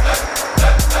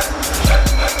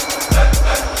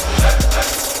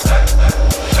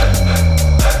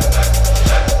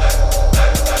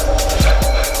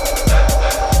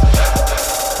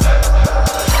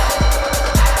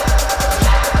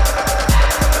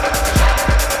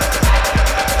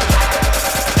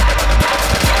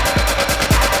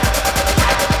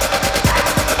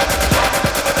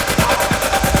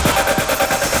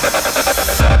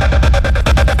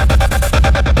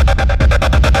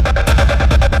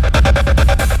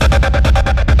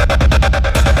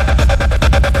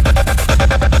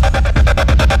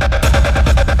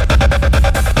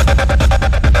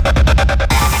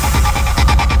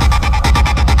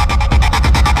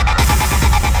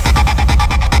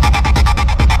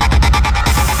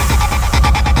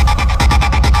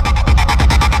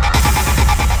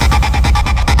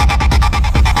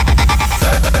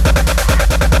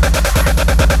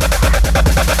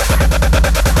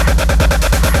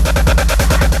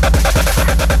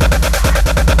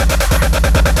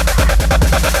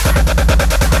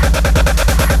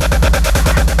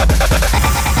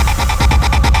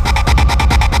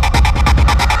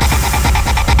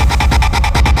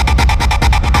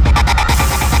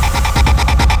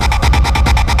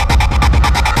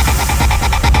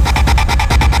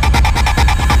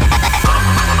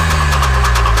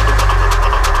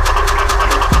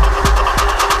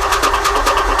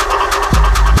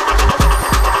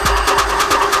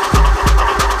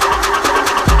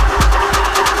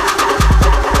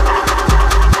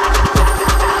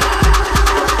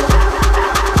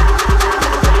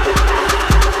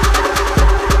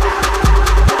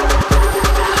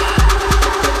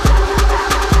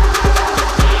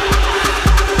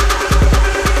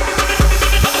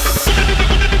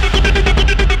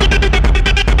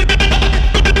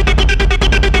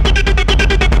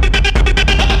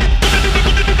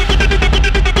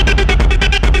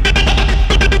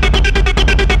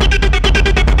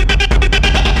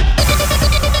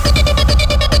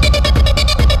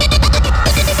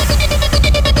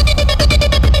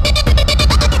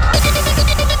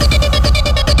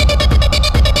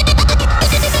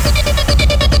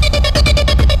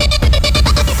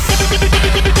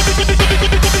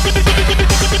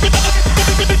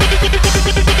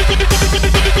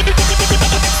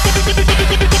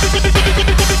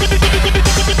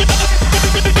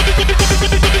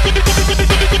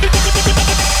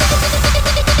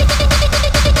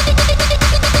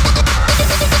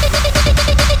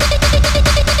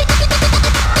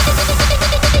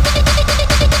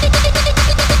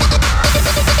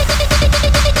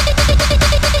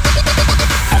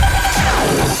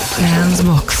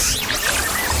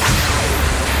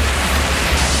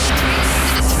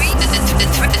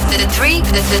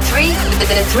 The three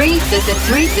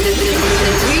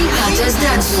hottest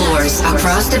dance floors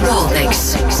across the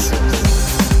Baltics.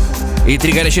 И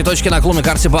 3 горячие точки на клубной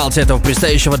карте Балтии этого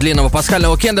предстоящего длинного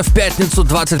пасхального уикенда. В пятницу,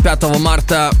 25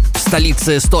 марта, в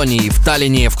столице Эстонии, в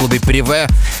Таллине, в клубе Приve,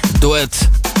 дуэт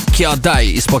Киодай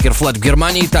из Poker Flat в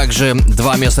Германии. Также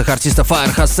 2 местных артиста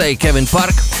Fire Hase и Kevin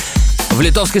Park. В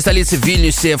литовской столице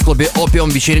Вильнюсе в клубе Опиум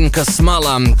вечеринка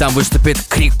Смала. Там выступит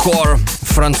Крикор,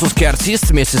 французский артист.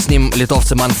 Вместе с ним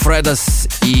литовцы Манфредос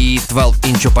и 12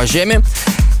 Inch Pajemi.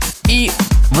 И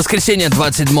в воскресенье,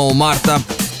 27 марта,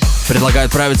 предлагаю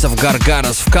отправиться в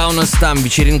Гаргарас в Каунас. Там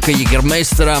вечеринка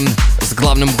Егермейстера с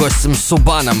главным гостем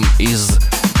Субаном из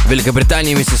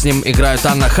Великобритании. Вместе с ним играют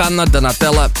Анна Ханна,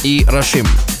 Донателла и Рашим.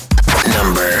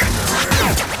 Number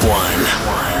 1.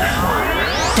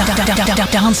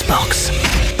 Dancebox.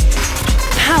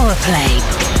 Power play.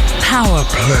 Power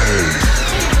play.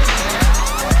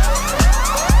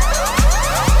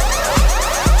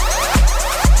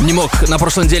 Не мог на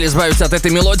прошлой неделе избавиться от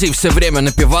этой мелодии. Все время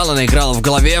напевал, она играла в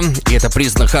голове. И это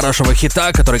признак хорошего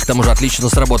хита, который к тому же отлично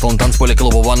сработал на танцполе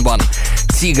клуба One One.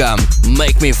 Тига,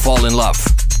 Make Me Fall in Love.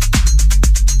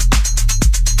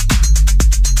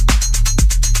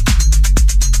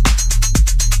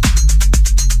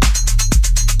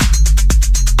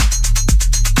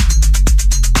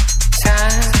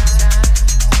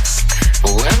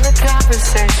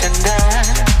 Conversation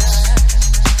dies.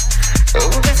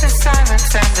 Oh, this is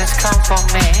silence and it's come for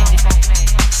me.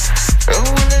 Oh,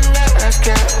 will it let us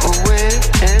get away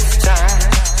this time?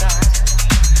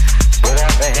 But I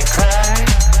may cry,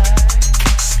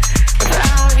 but I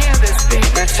don't hear this beat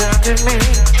return to me.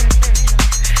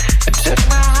 It took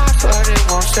my heart, but it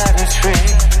won't set us free.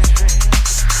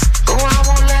 Oh, I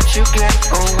won't let you get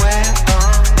away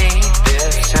from me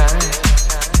this time.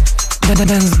 The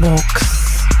Dancebox.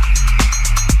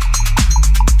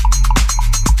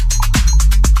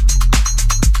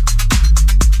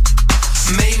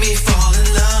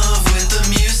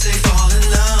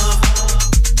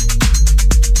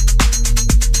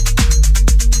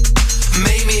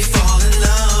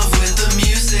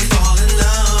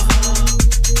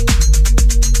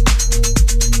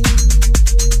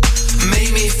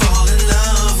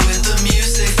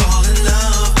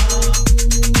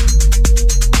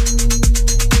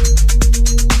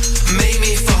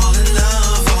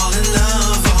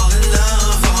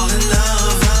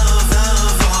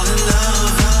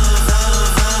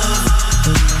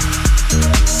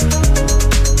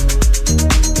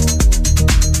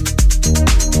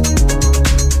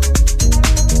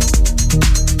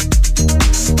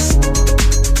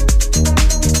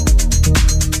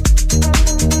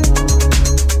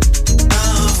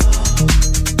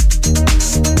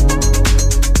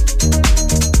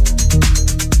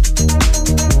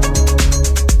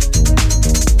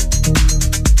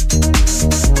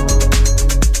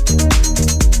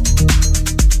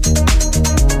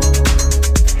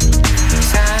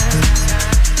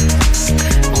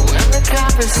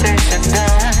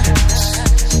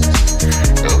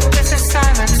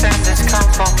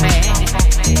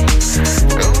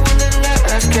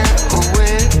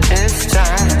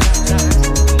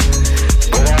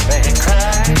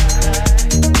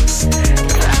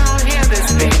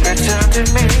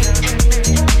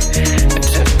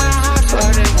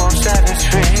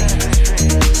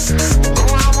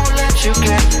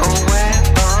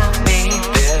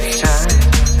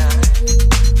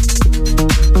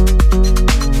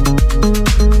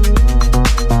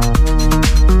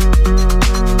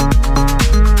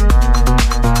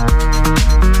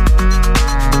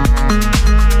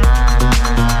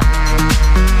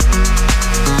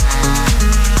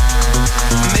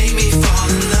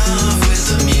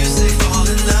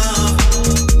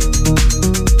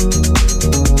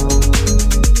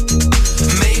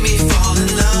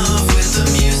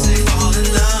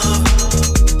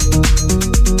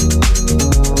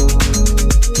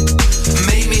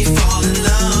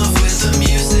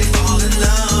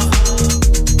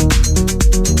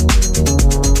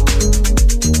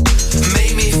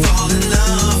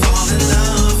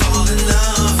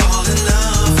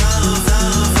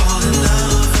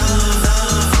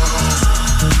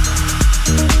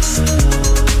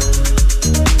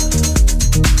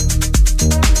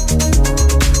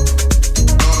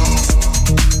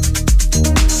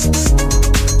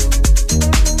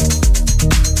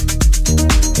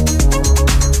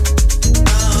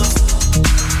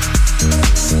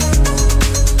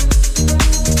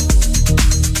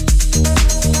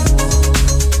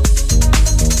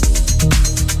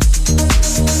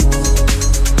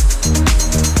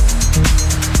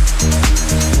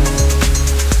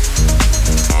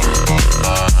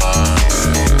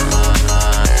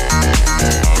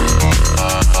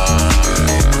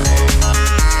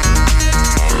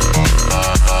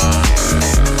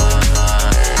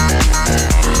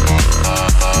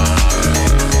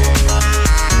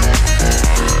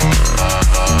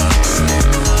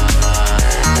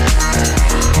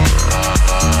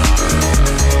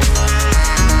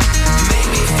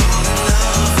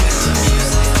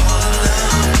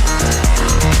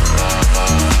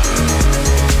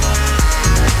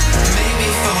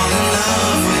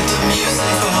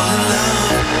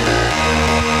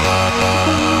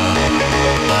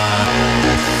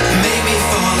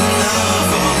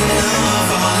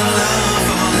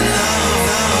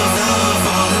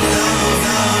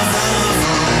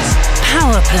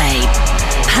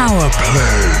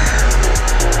 Play.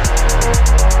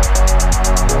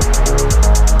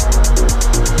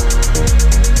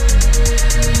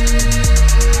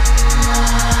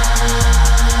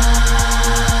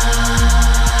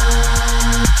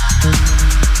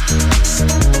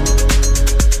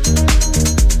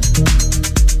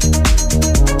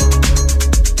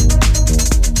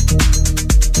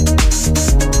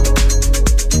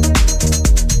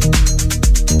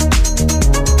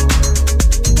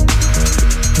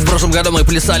 В прошлом году мы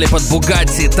плясали под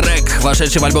Bugatti трек,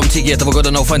 вошедший в альбом Тиги этого года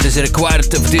No Fantasy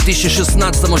Required. В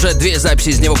 2016 уже 2 записи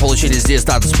из него получили здесь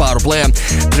статус Powerplay.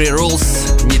 Three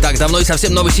Rules не так давно и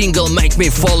совсем новый сингл Make Me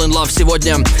Fall In Love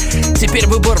сегодня. Теперь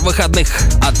выбор выходных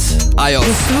от IO.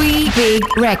 The 3 big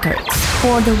records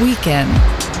for the weekend.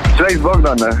 Sveiks,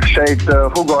 Bogdan! Šeit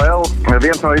Hugo L.,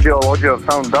 viens no Ideoloģijas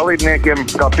sound dalībniekiem.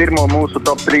 Kā pirmo mūsu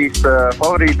top 3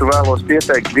 favorītu vēlos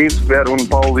pieteikt Divsver un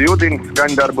Paulu Judinu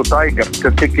skaņdarbu Tiger,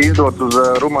 kas tika izdots uz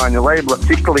rumāņu labela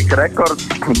Cyclic Records.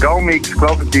 Gaumīgs,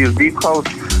 kvalitatīvs deep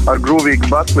house ar grūvīgu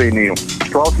baslīniju.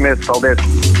 Klausamies, paldies!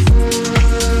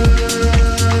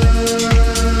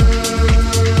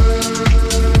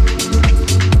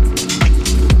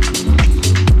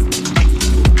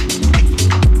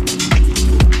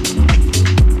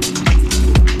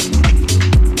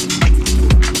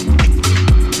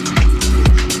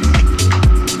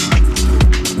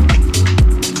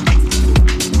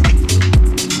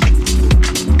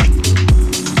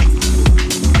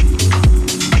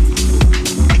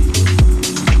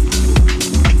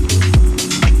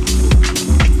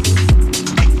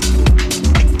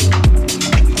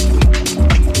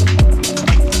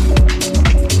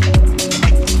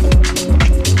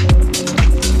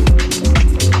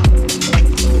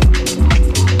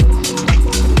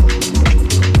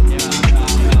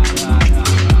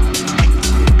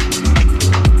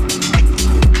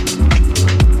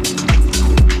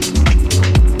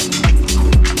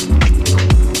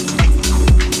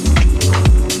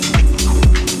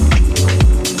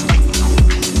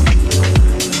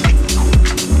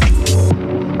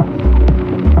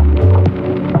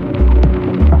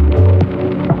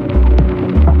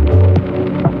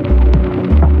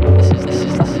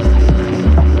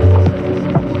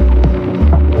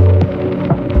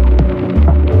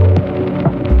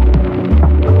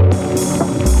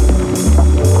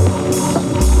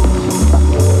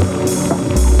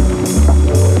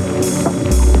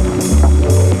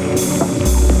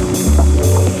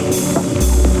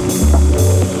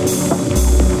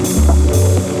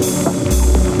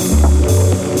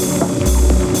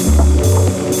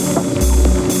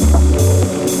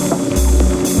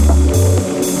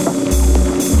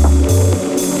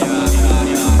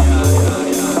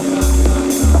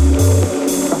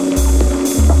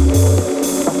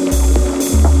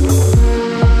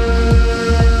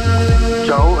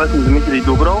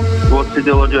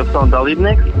 Ideoloģijas sound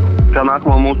dalībnieks, kā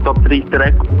nākamo mūsu top 3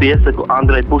 treku piesaku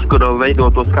Andrei Puškarova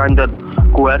veidoto skaņdarbu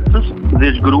Quercus,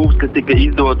 dziļš grūvs, kas tika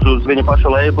izdots uz viņa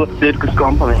paša labela Circus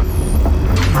Company.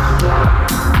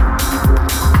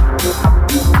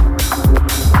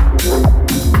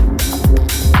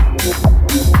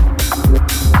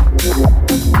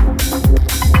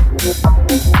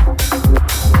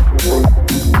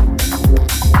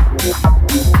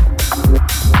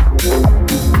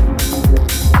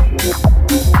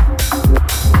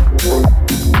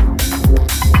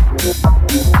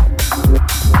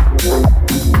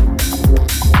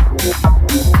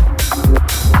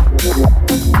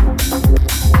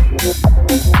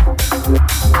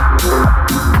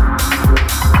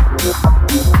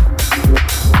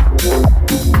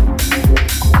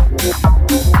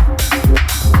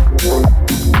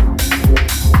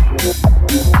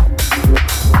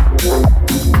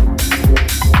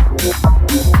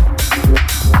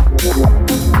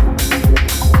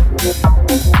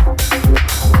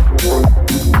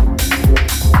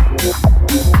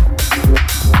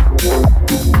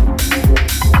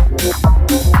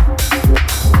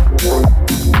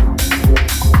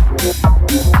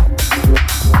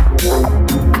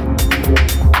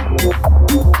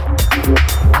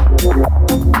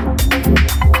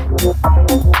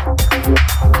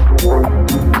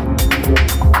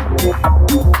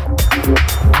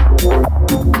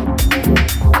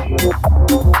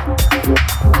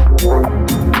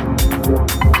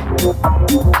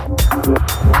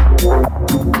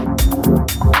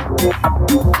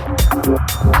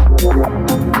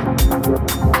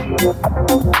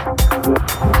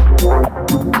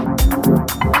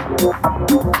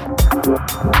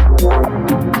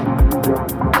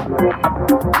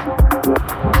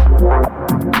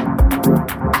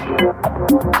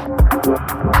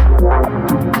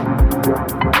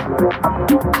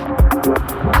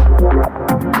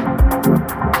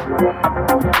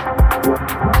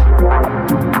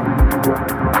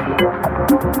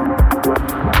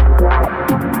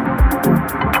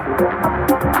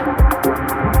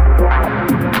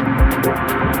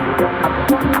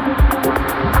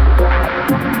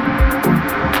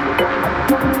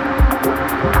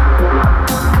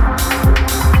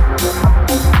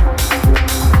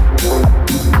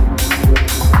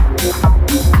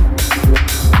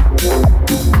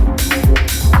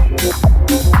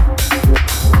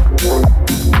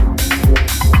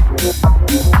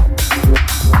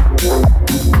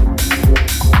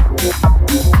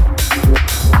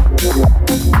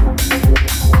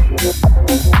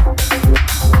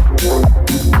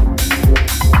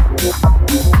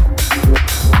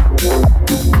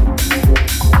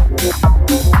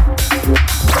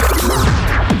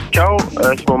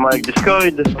 Esmu Mike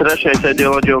Diskoide, trešais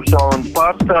Ideology of Sound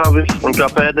pārstāvis, un kā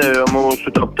pēdējo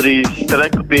mūsu top 3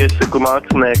 treku piesaku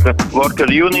mākslinieka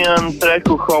Worker Union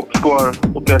treku Hop Score,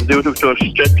 kas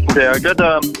 2014.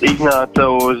 gadā iznāca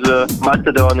uz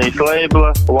Maķedonijas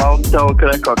labela Wild Talk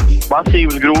Records.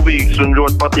 Masīvs, grūvīgs un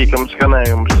ļoti patīkams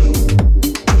skanējums.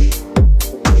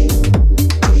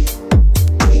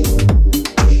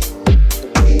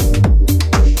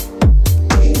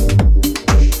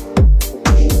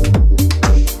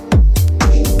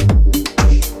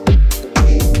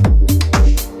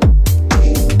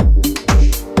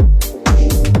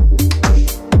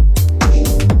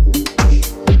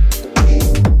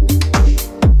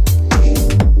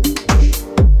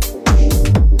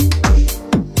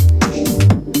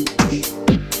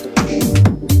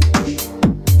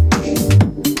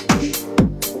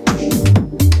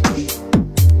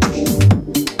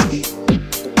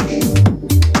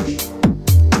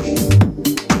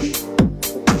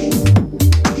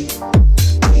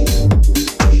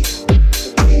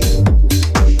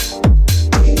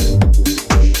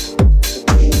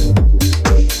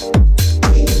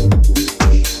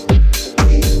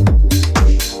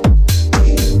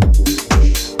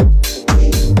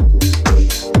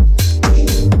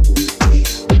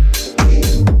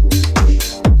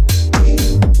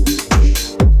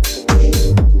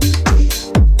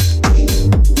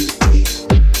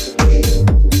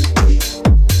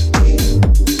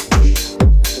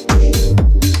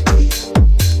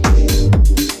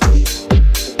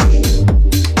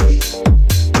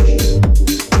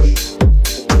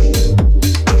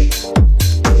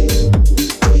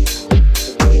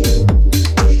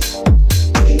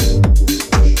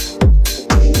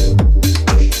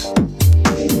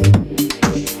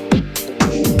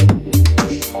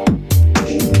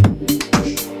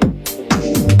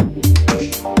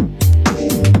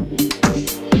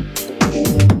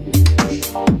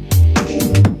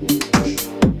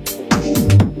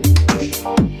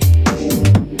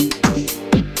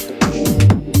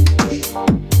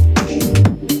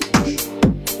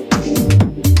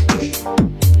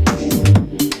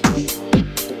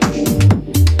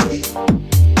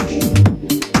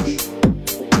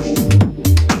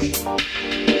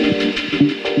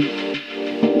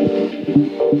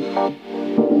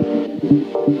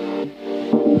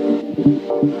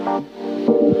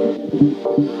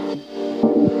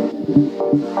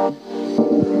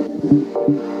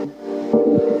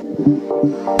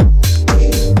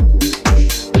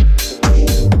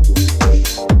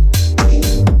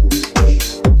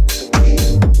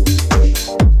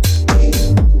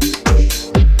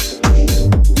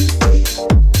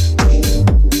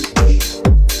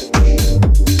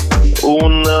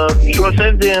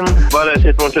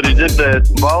 Varēsiet mums arī dzirdēt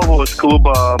balvos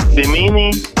klubā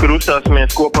Bimini, kur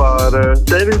uzstāsimies kopā ar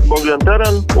tevi, Bogdan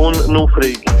Taran un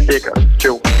Nufrīgi. Tiekās.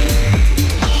 Čau!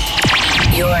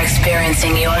 You're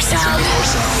experiencing your sound.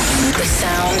 The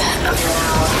sound of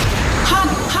now.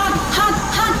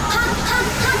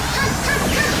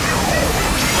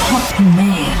 Hot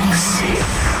mix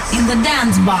in the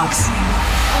dance box.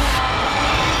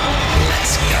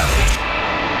 Let's go.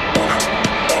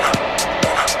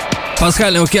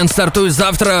 Пасхальный уикенд стартует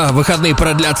завтра, выходные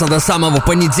продлятся до самого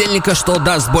понедельника, что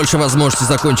даст больше возможности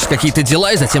закончить какие-то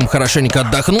дела и затем хорошенько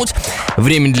отдохнуть.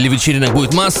 Времени для вечеринок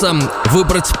будет масса.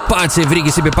 Выбрать пати в Риге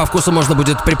себе по вкусу можно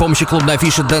будет при помощи клубной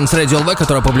афиши Dance Radio LV,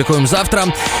 которую опубликуем завтра.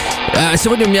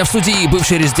 Сегодня у меня в студии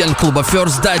бывший резидент клуба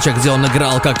First Dacha, где он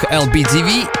играл как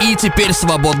LBDV, и теперь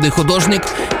свободный художник,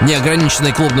 не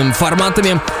ограниченный клубными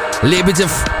форматами.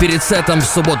 Лебедев перед сетом в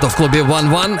субботу в клубе One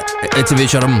One. Этим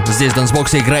вечером здесь в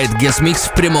Дансбоксе играет Guest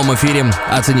Mix в прямом эфире.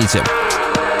 Оцените.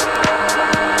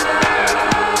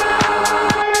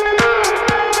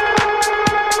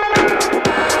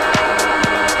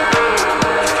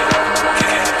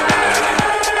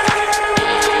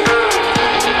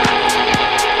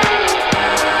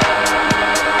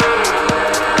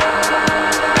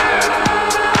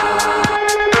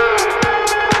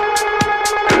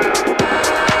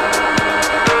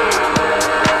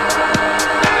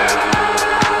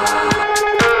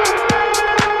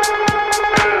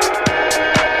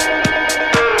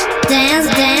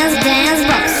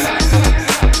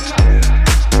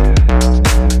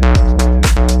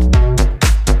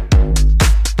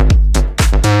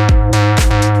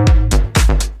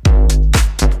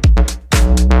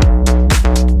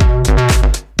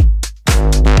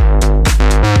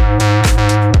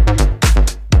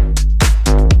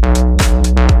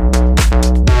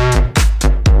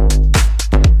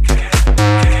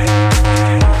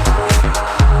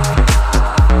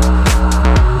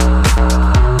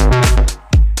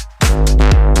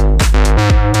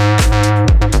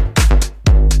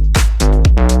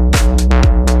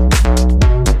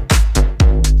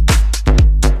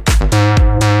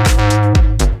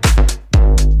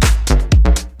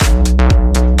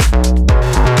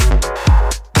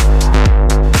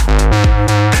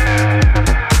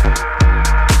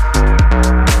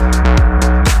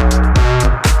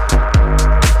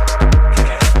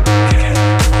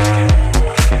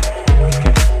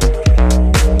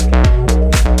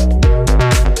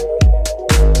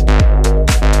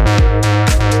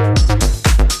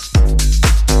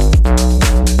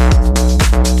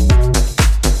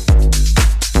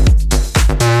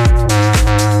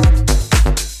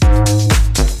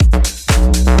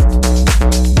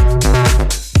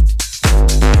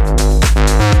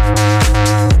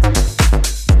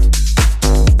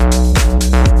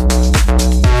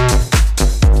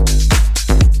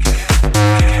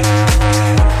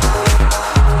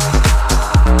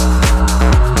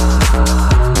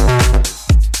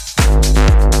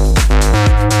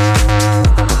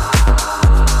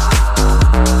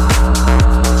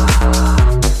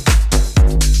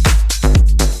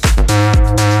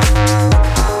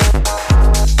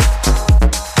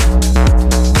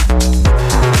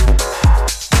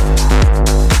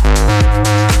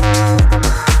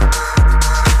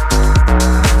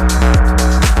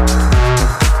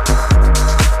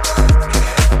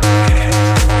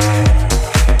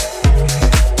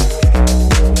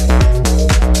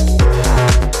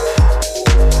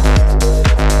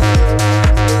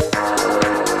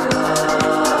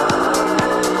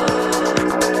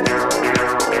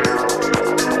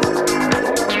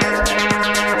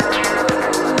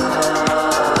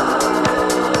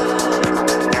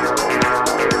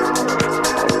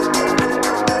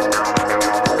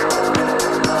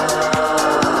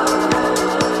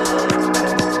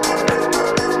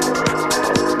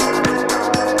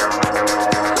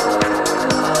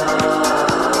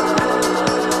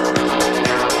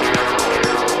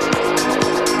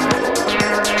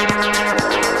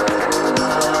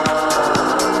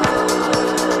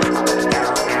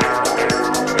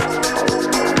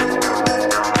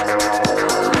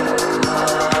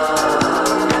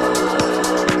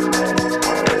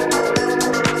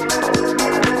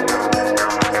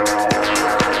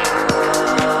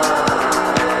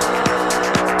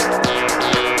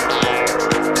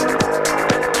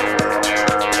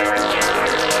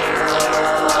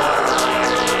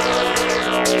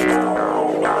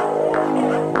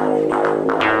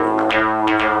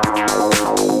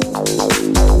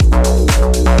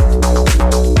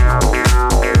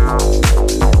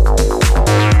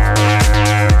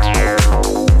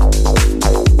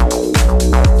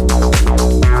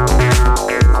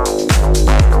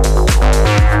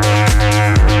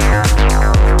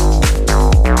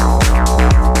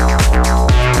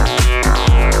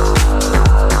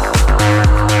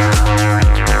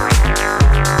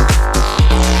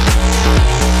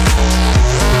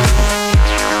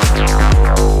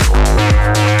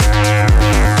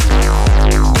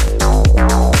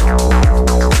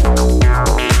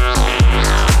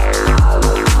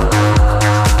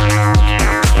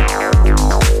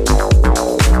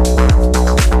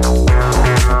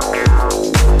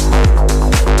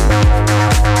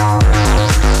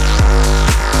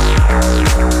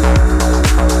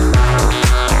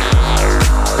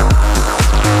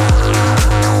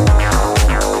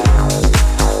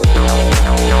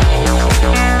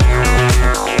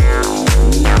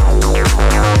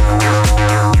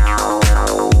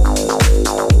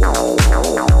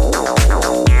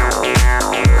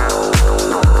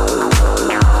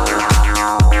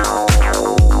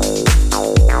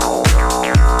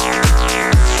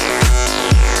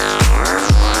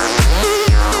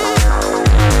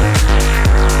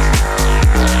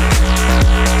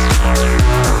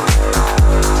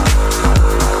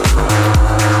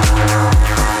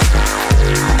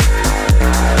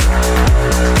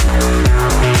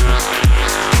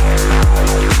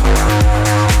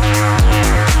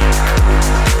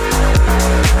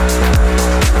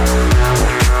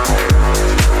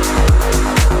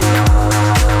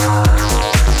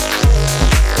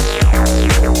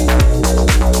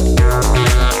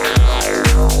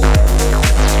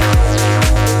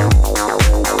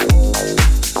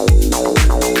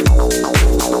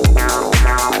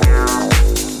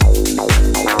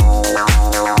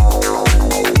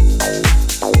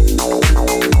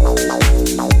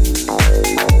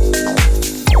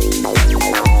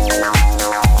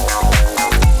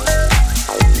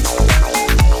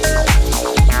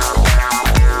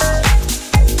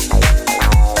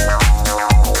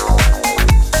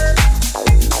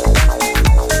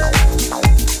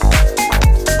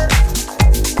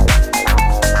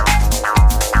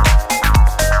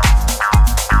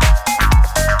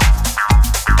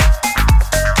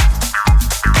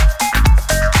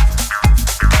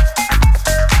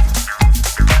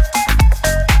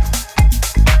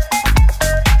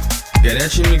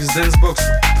 Горячий микс Dancebox.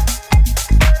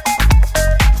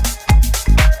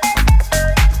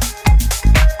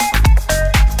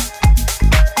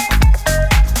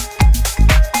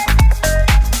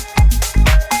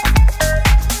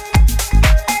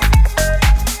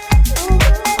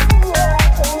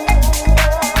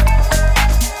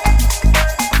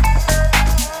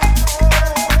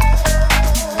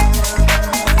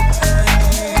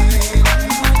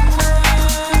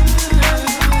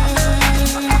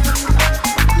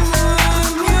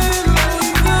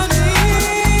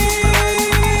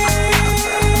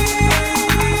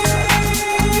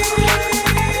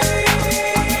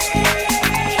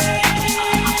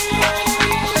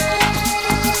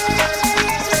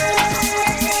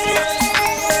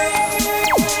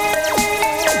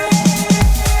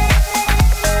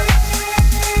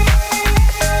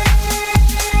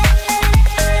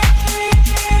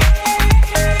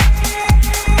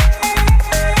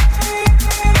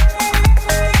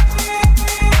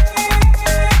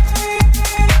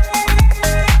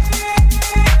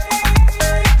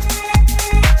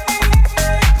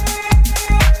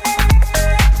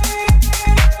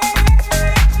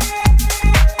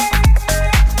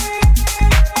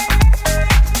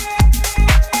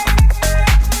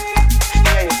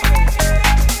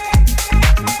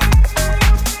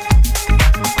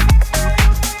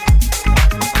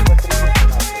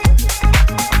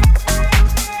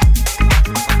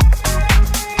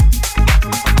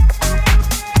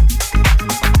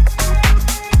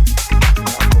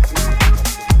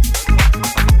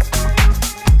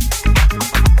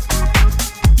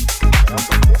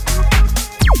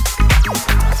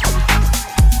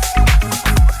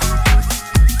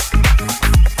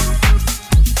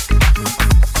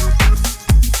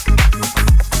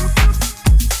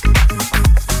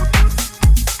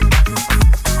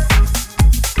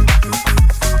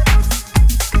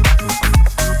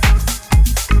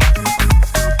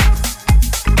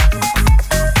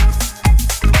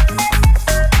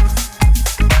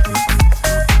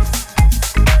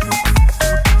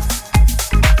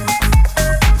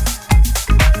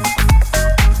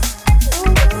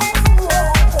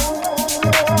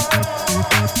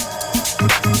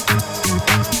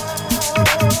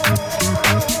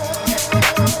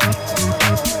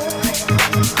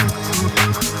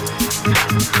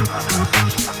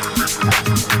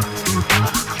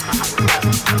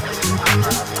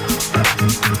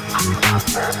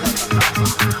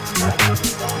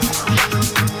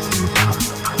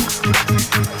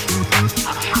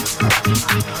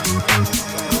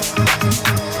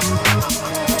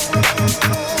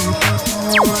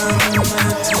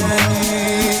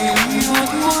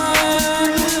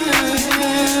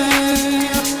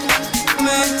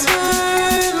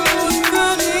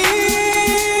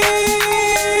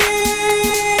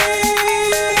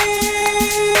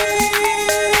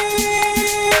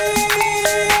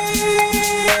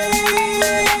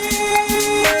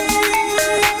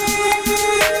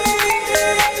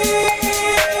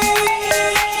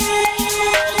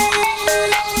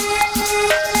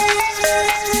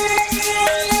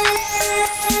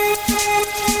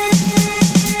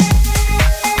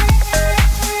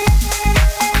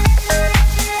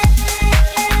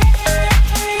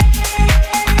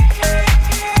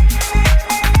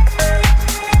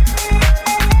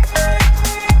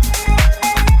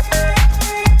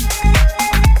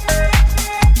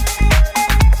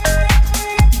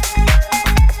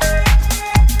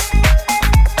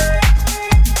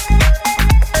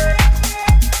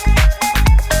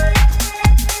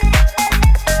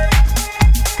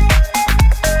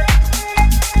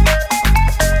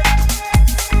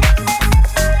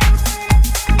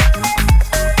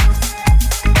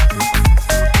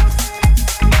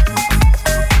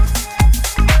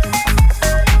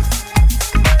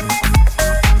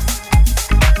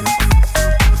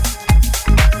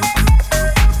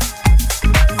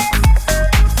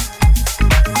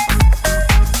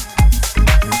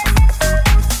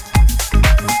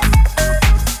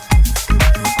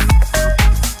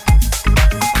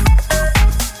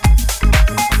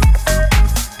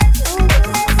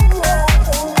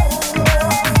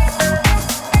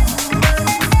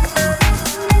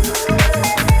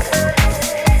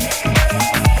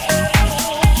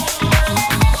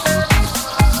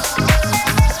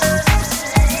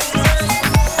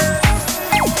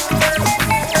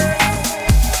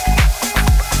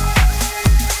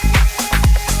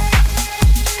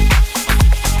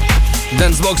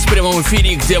 Dancebox в прямом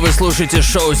эфире, где вы слушаете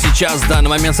шоу сейчас. В данный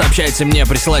момент сообщайте мне,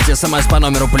 присылайте смс по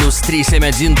номеру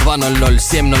 +371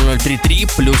 2007 0033,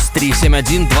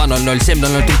 +371 2007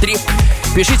 0033.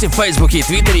 Пишите в Фейсбуке и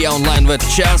Твиттере, я онлайн в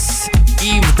этот час.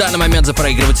 И в данный момент за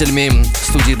проигрывателями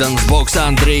студии Dancebox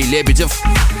Андрей Лебедев,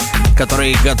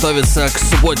 который готовится к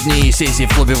субботней сессии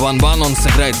в клубе Ван Бан. Он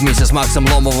сыграет вместе с Максом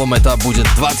Ломовым. Это будет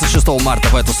 26 марта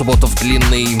в эту субботу в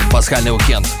длинный пасхальный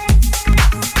уикенд.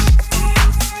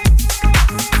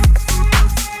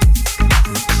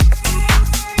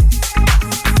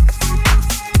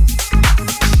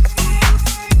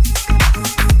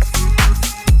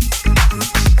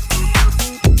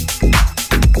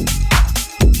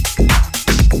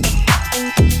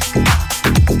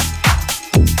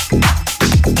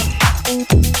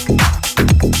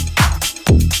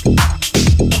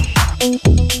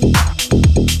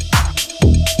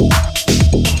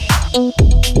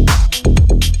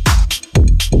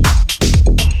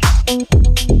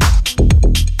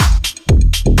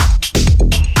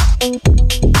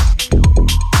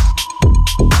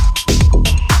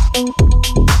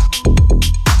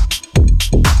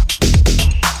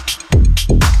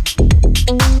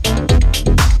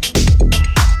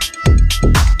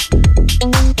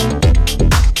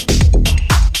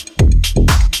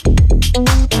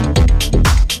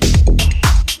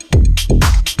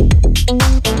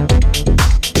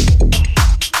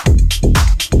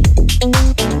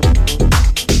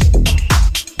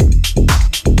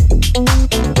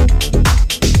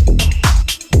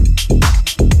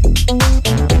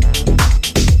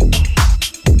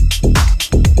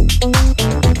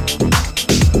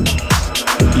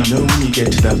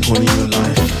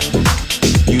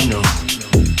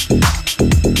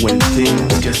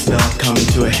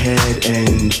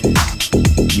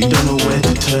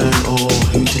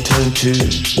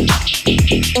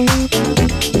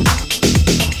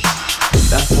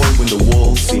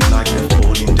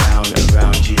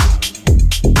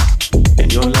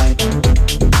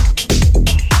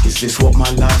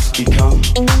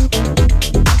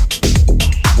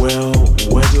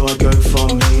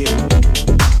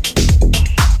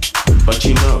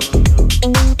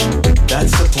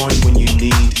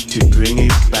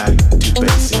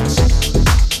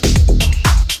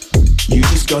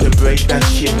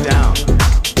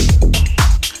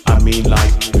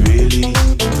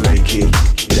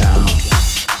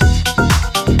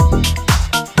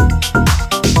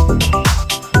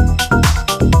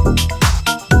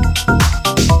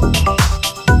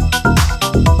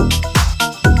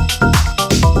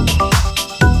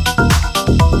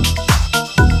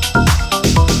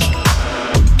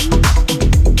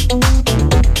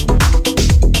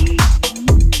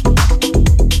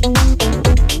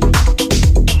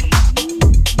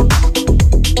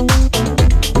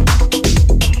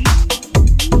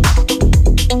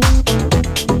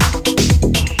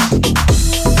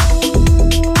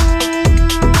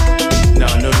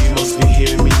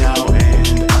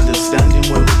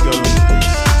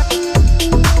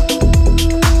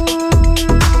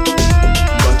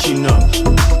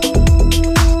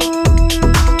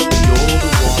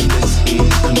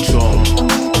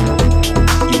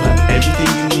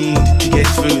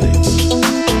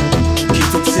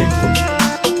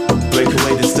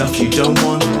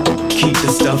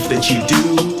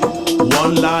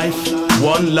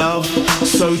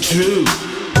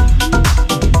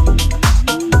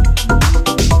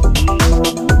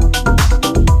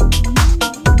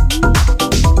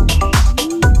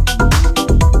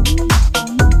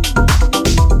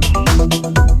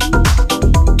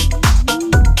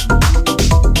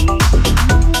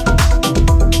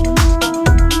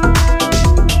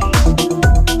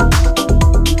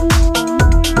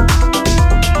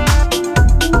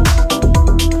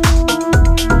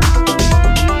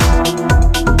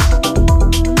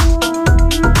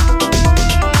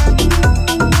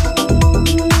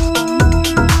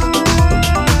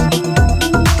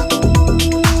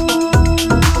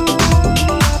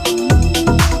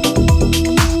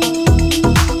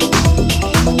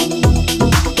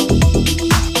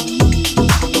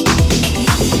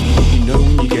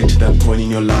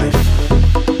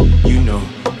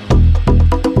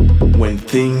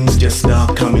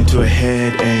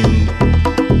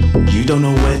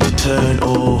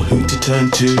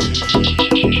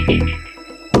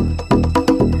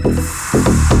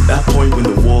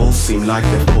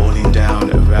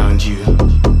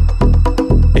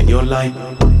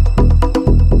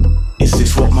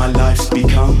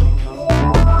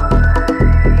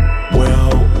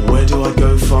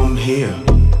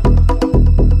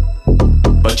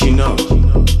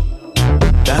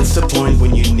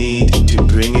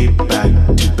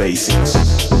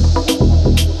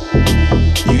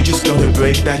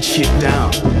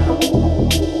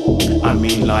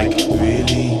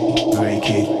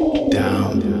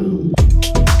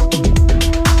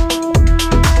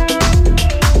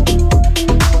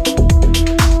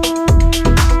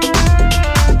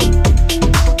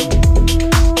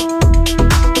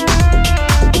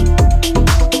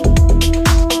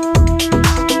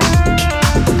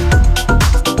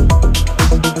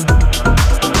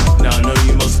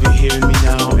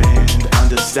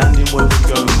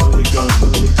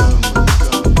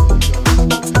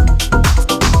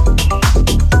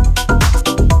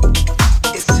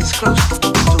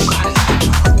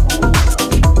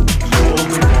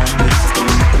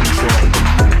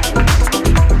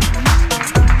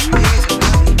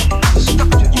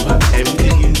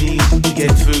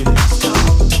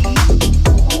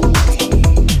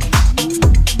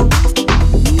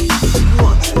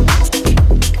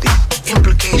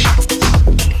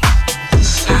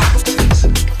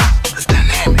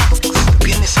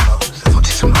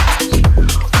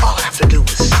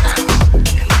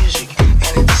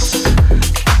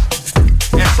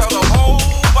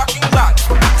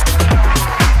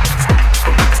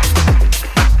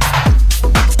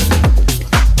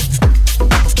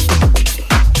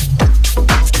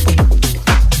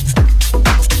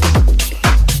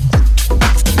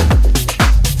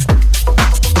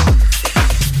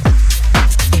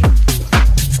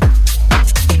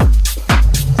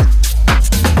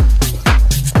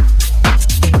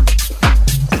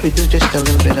 just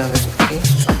a little bit of it, okay?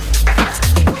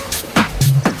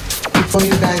 Before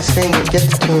you guys sing it, get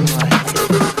the tune right.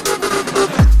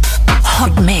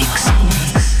 Hot Mix.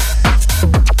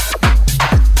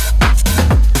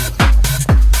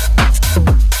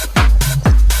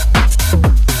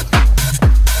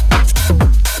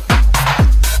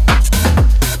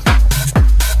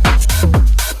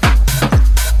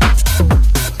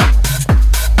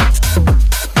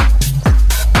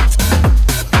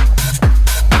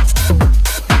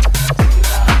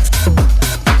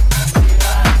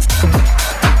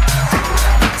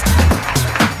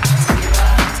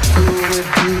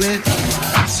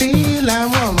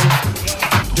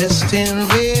 In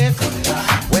red,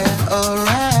 wear a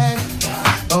rag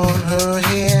on her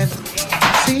head.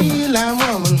 Sea lion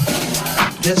woman,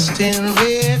 dressed in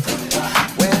red,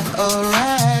 wear a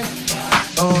rag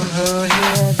on her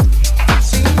head.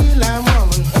 Sea lion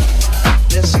woman,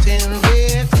 dressed in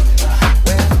red,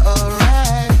 wear a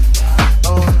rag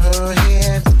on her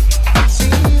head.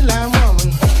 Sea lion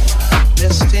woman,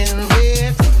 dressed in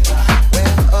red,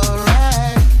 wear a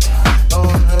rag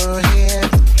on her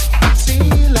head. Sea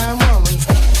lion woman,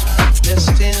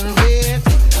 dressed in red,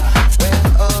 wear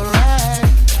a rag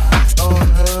on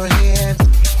her head.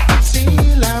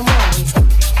 Sea lion woman,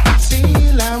 sea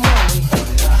lion woman,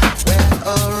 wear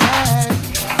a rag.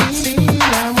 Sea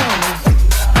lion woman.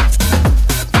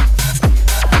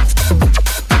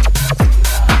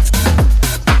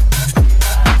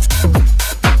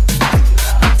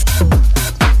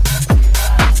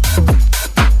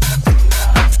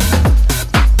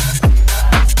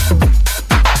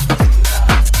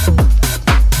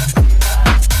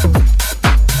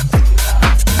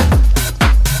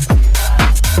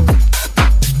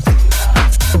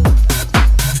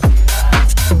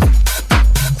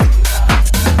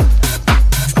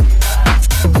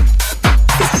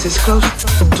 It's as close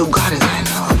to God as I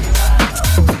know.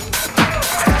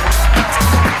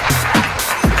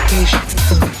 Patience,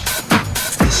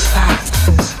 the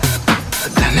silence, the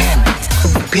dynamics,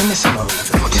 the pianissimos,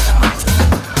 the fortissimos.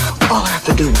 All I have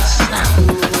to do is sound.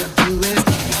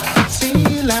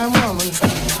 Sea lion woman,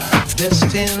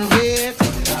 dressed in red,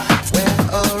 wear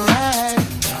a rag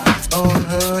on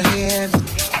her head.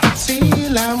 Sea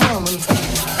lion woman,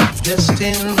 dressed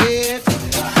in red,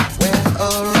 wear a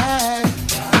rag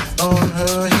on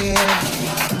her head.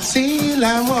 Sea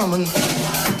lion woman,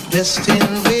 dressed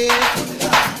in red,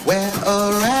 wear a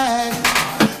rag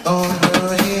on her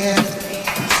head.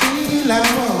 Sea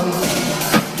lion woman,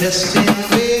 dressed in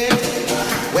red,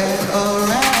 wear a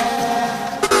rag.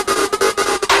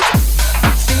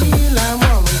 Sea lion woman. Sea lion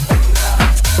woman.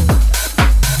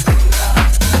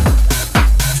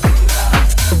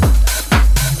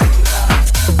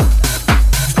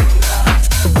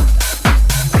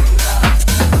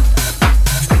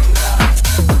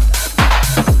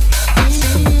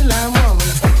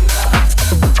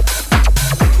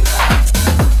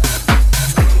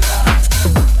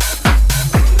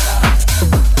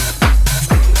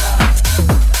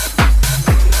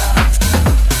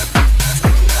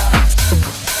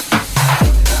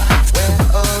 Wear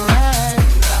a rag.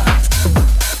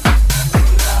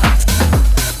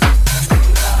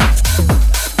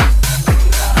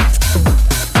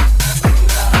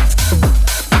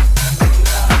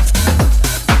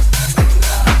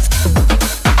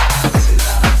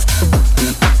 The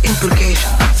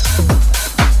implications,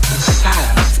 the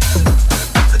silences,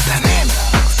 the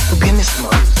dynamics, the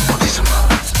pianissimos,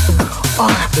 fortissimos. All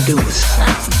I have to do is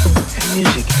sound and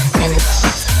music, and it's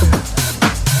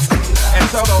And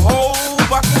so the whole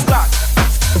fucking block.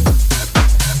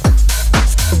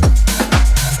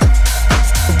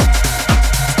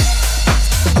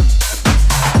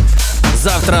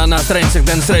 Завтра на Trending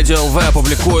Dance Radio LV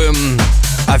опубликуем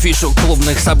афишу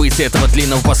клубных событий этого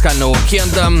длинного пасхального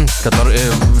уикенда,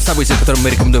 события, которые мы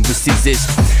рекомендуем посетить здесь,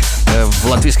 в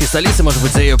латвийской столице, может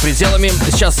быть, за ее пределами.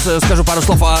 Сейчас скажу пару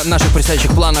слов о наших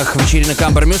предстоящих планах вечеринок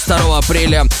Amber Muse. 2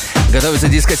 апреля готовится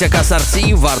дискотека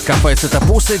Ассорти в арт-кафе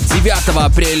Цитопусы. 9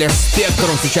 апреля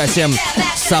Спектрум с участием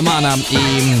Самана и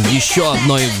еще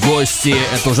одной гости.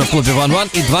 Это уже в клубе Ван Ван.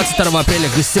 И 22 апреля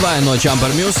гостевая ночь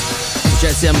Amber Muse с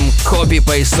участием Коби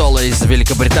Пейсола из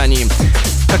Великобритании.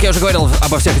 Как я уже говорил,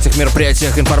 обо всех этих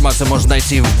мероприятиях информацию можно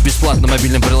найти в бесплатном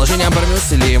мобильном приложении Amber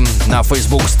Muse или на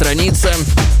Facebook странице.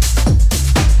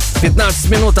 15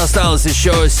 минут осталось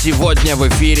еще сегодня в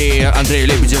эфире Андрею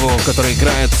Лебедеву, который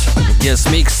играет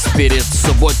Guest Mix перед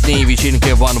субботней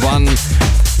вечеринкой One One,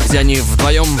 где они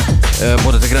вдвоем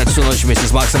будут играть всю ночь вместе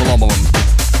с Максом Ломовым.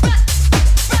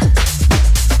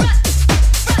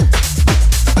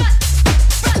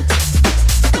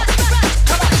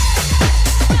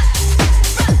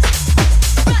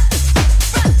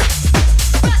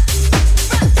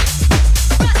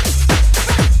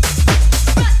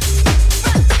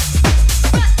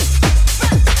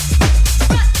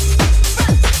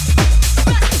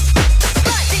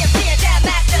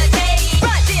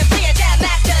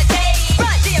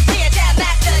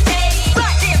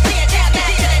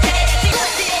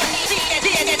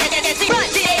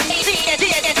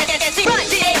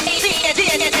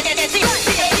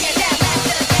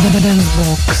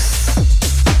 Dancebox.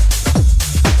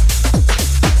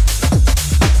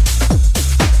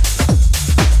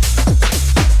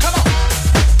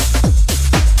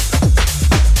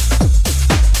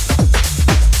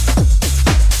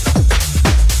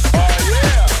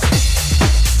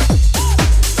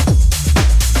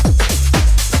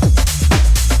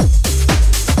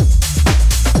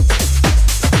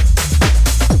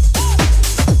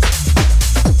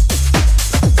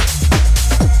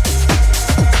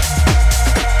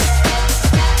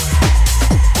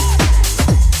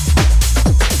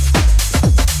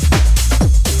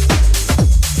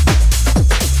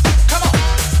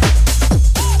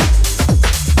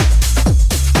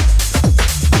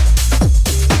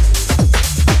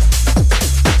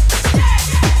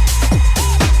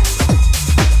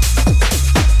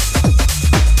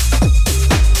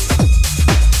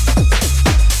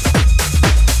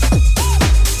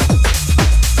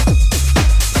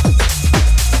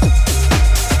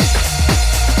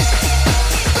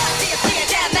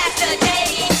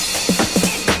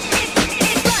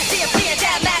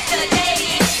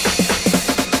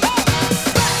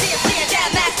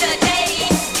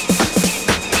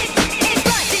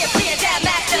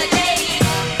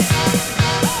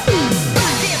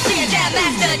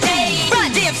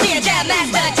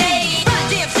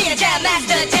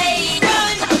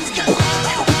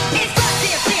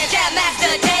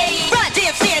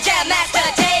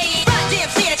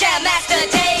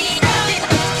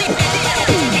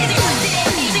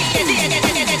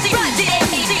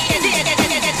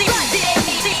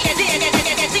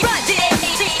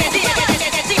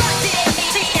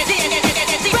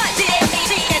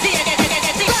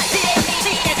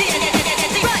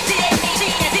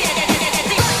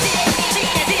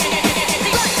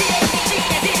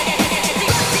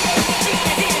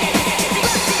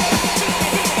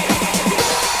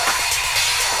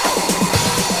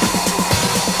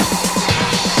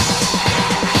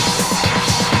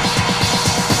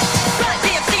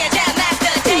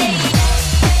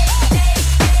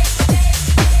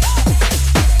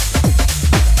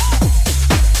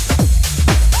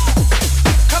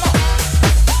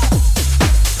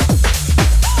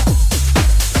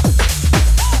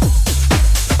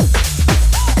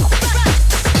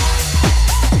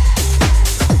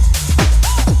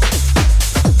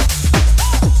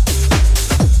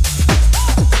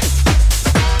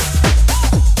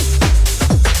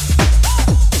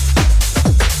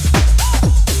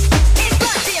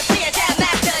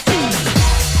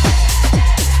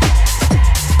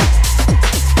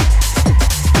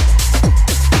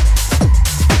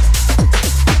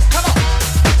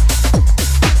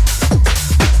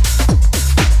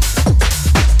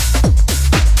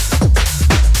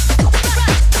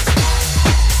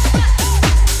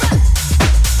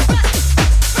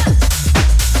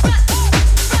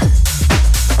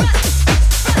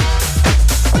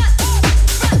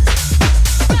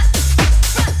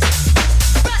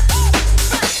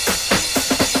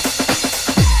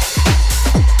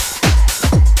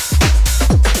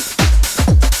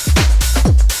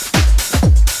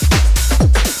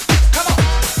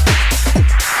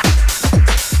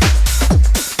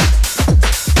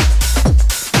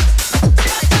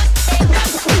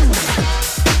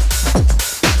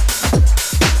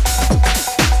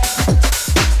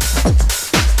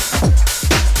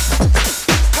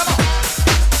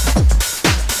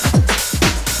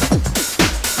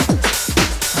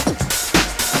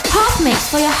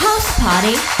 for your house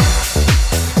party.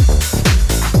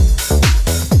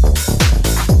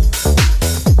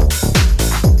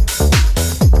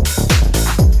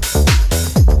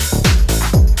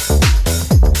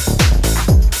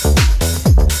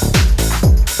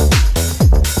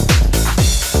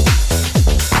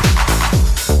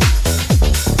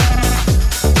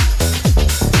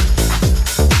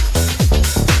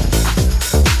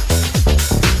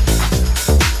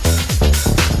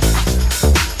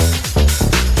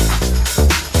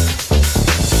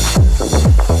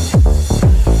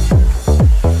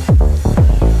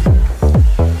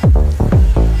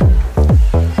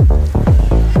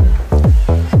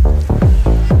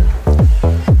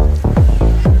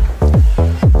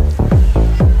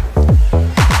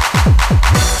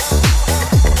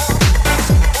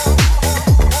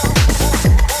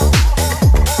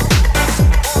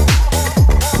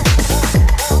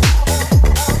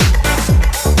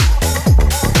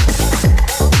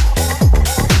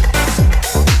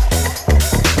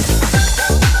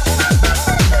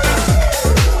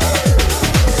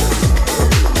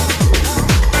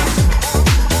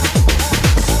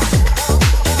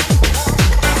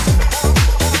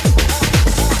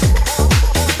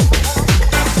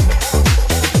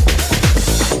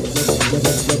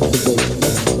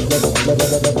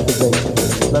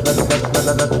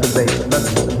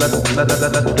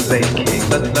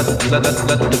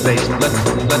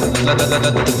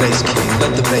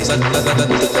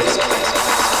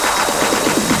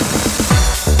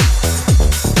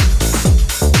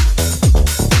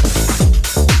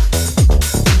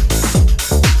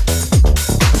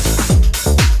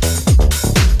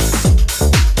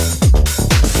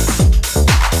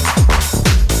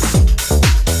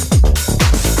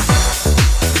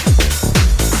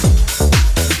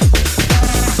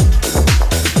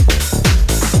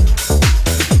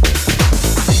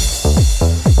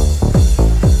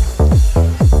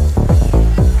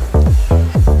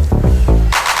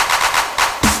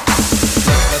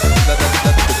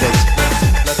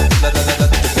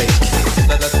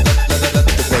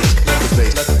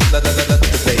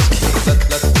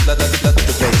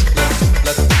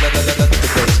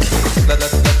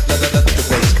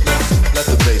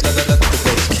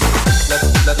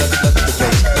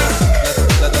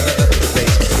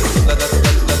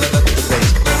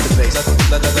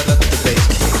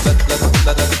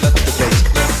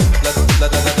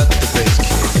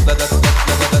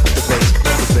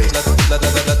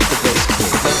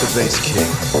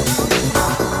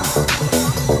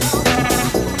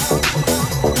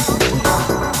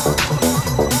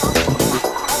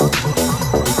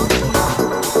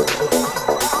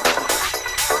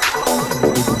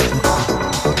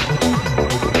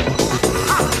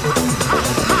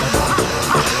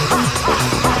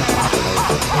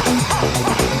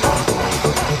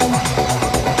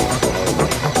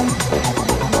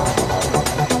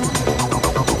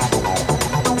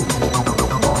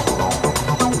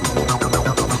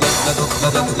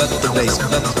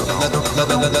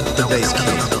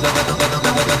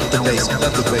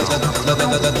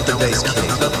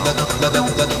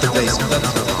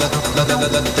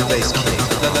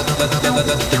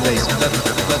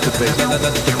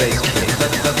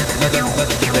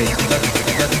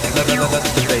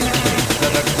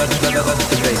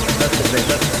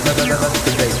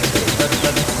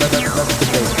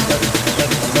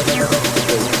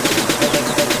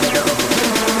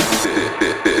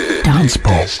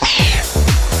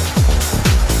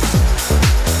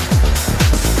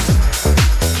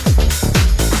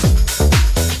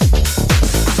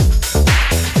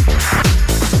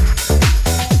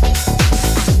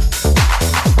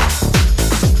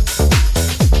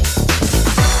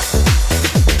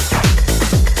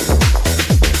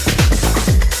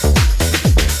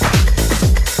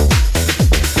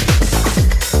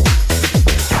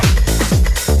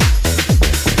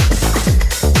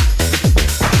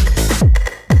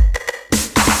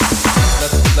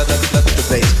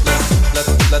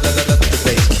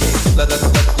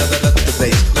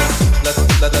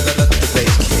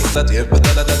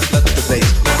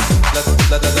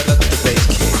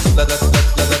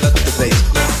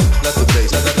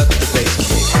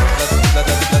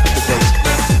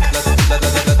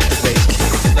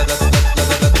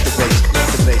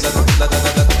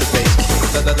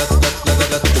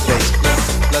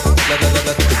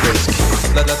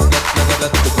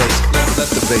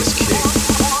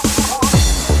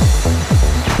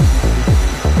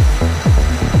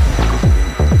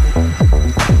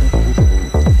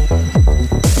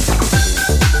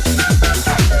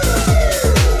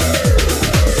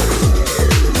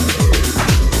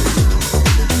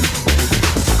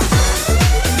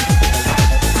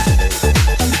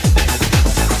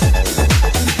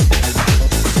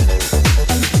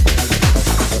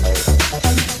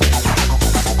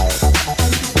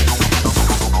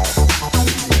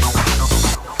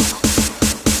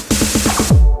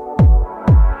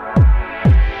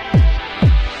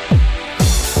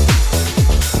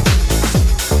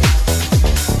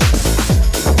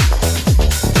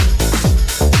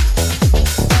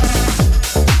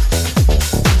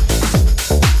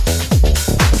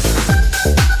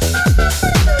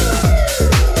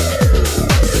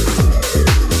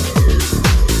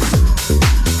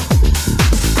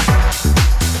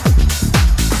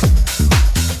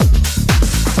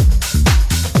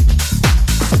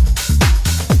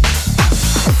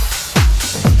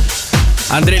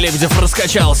 Андрей Лебедев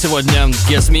раскачал сегодня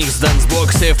Guest Mix в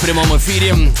Dancebox в прямом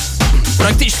эфире.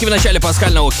 Практически в начале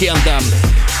пасхального уикенда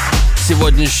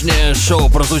сегодняшнее шоу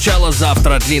прозвучало.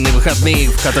 Завтра длинные выходные,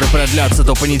 которые продлятся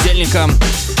до понедельника.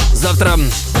 Завтра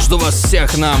жду вас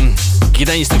всех на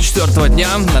гедонистах 4-го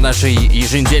дня, на нашей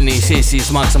еженедельной сессии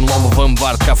с Максом Ломовым в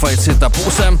арт-кафе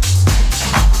Цитапуса.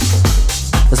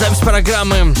 Запись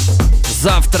программы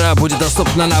завтра будет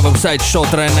доступна на веб-сайте шоу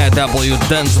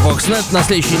www.dancebox.net. На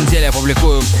следующей неделе я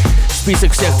публикую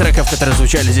список всех треков, которые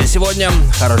звучали здесь сегодня.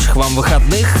 Хороших вам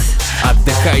выходных,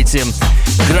 отдыхайте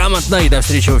грамотно и до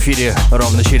встречи в эфире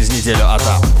ровно через неделю. А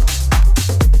там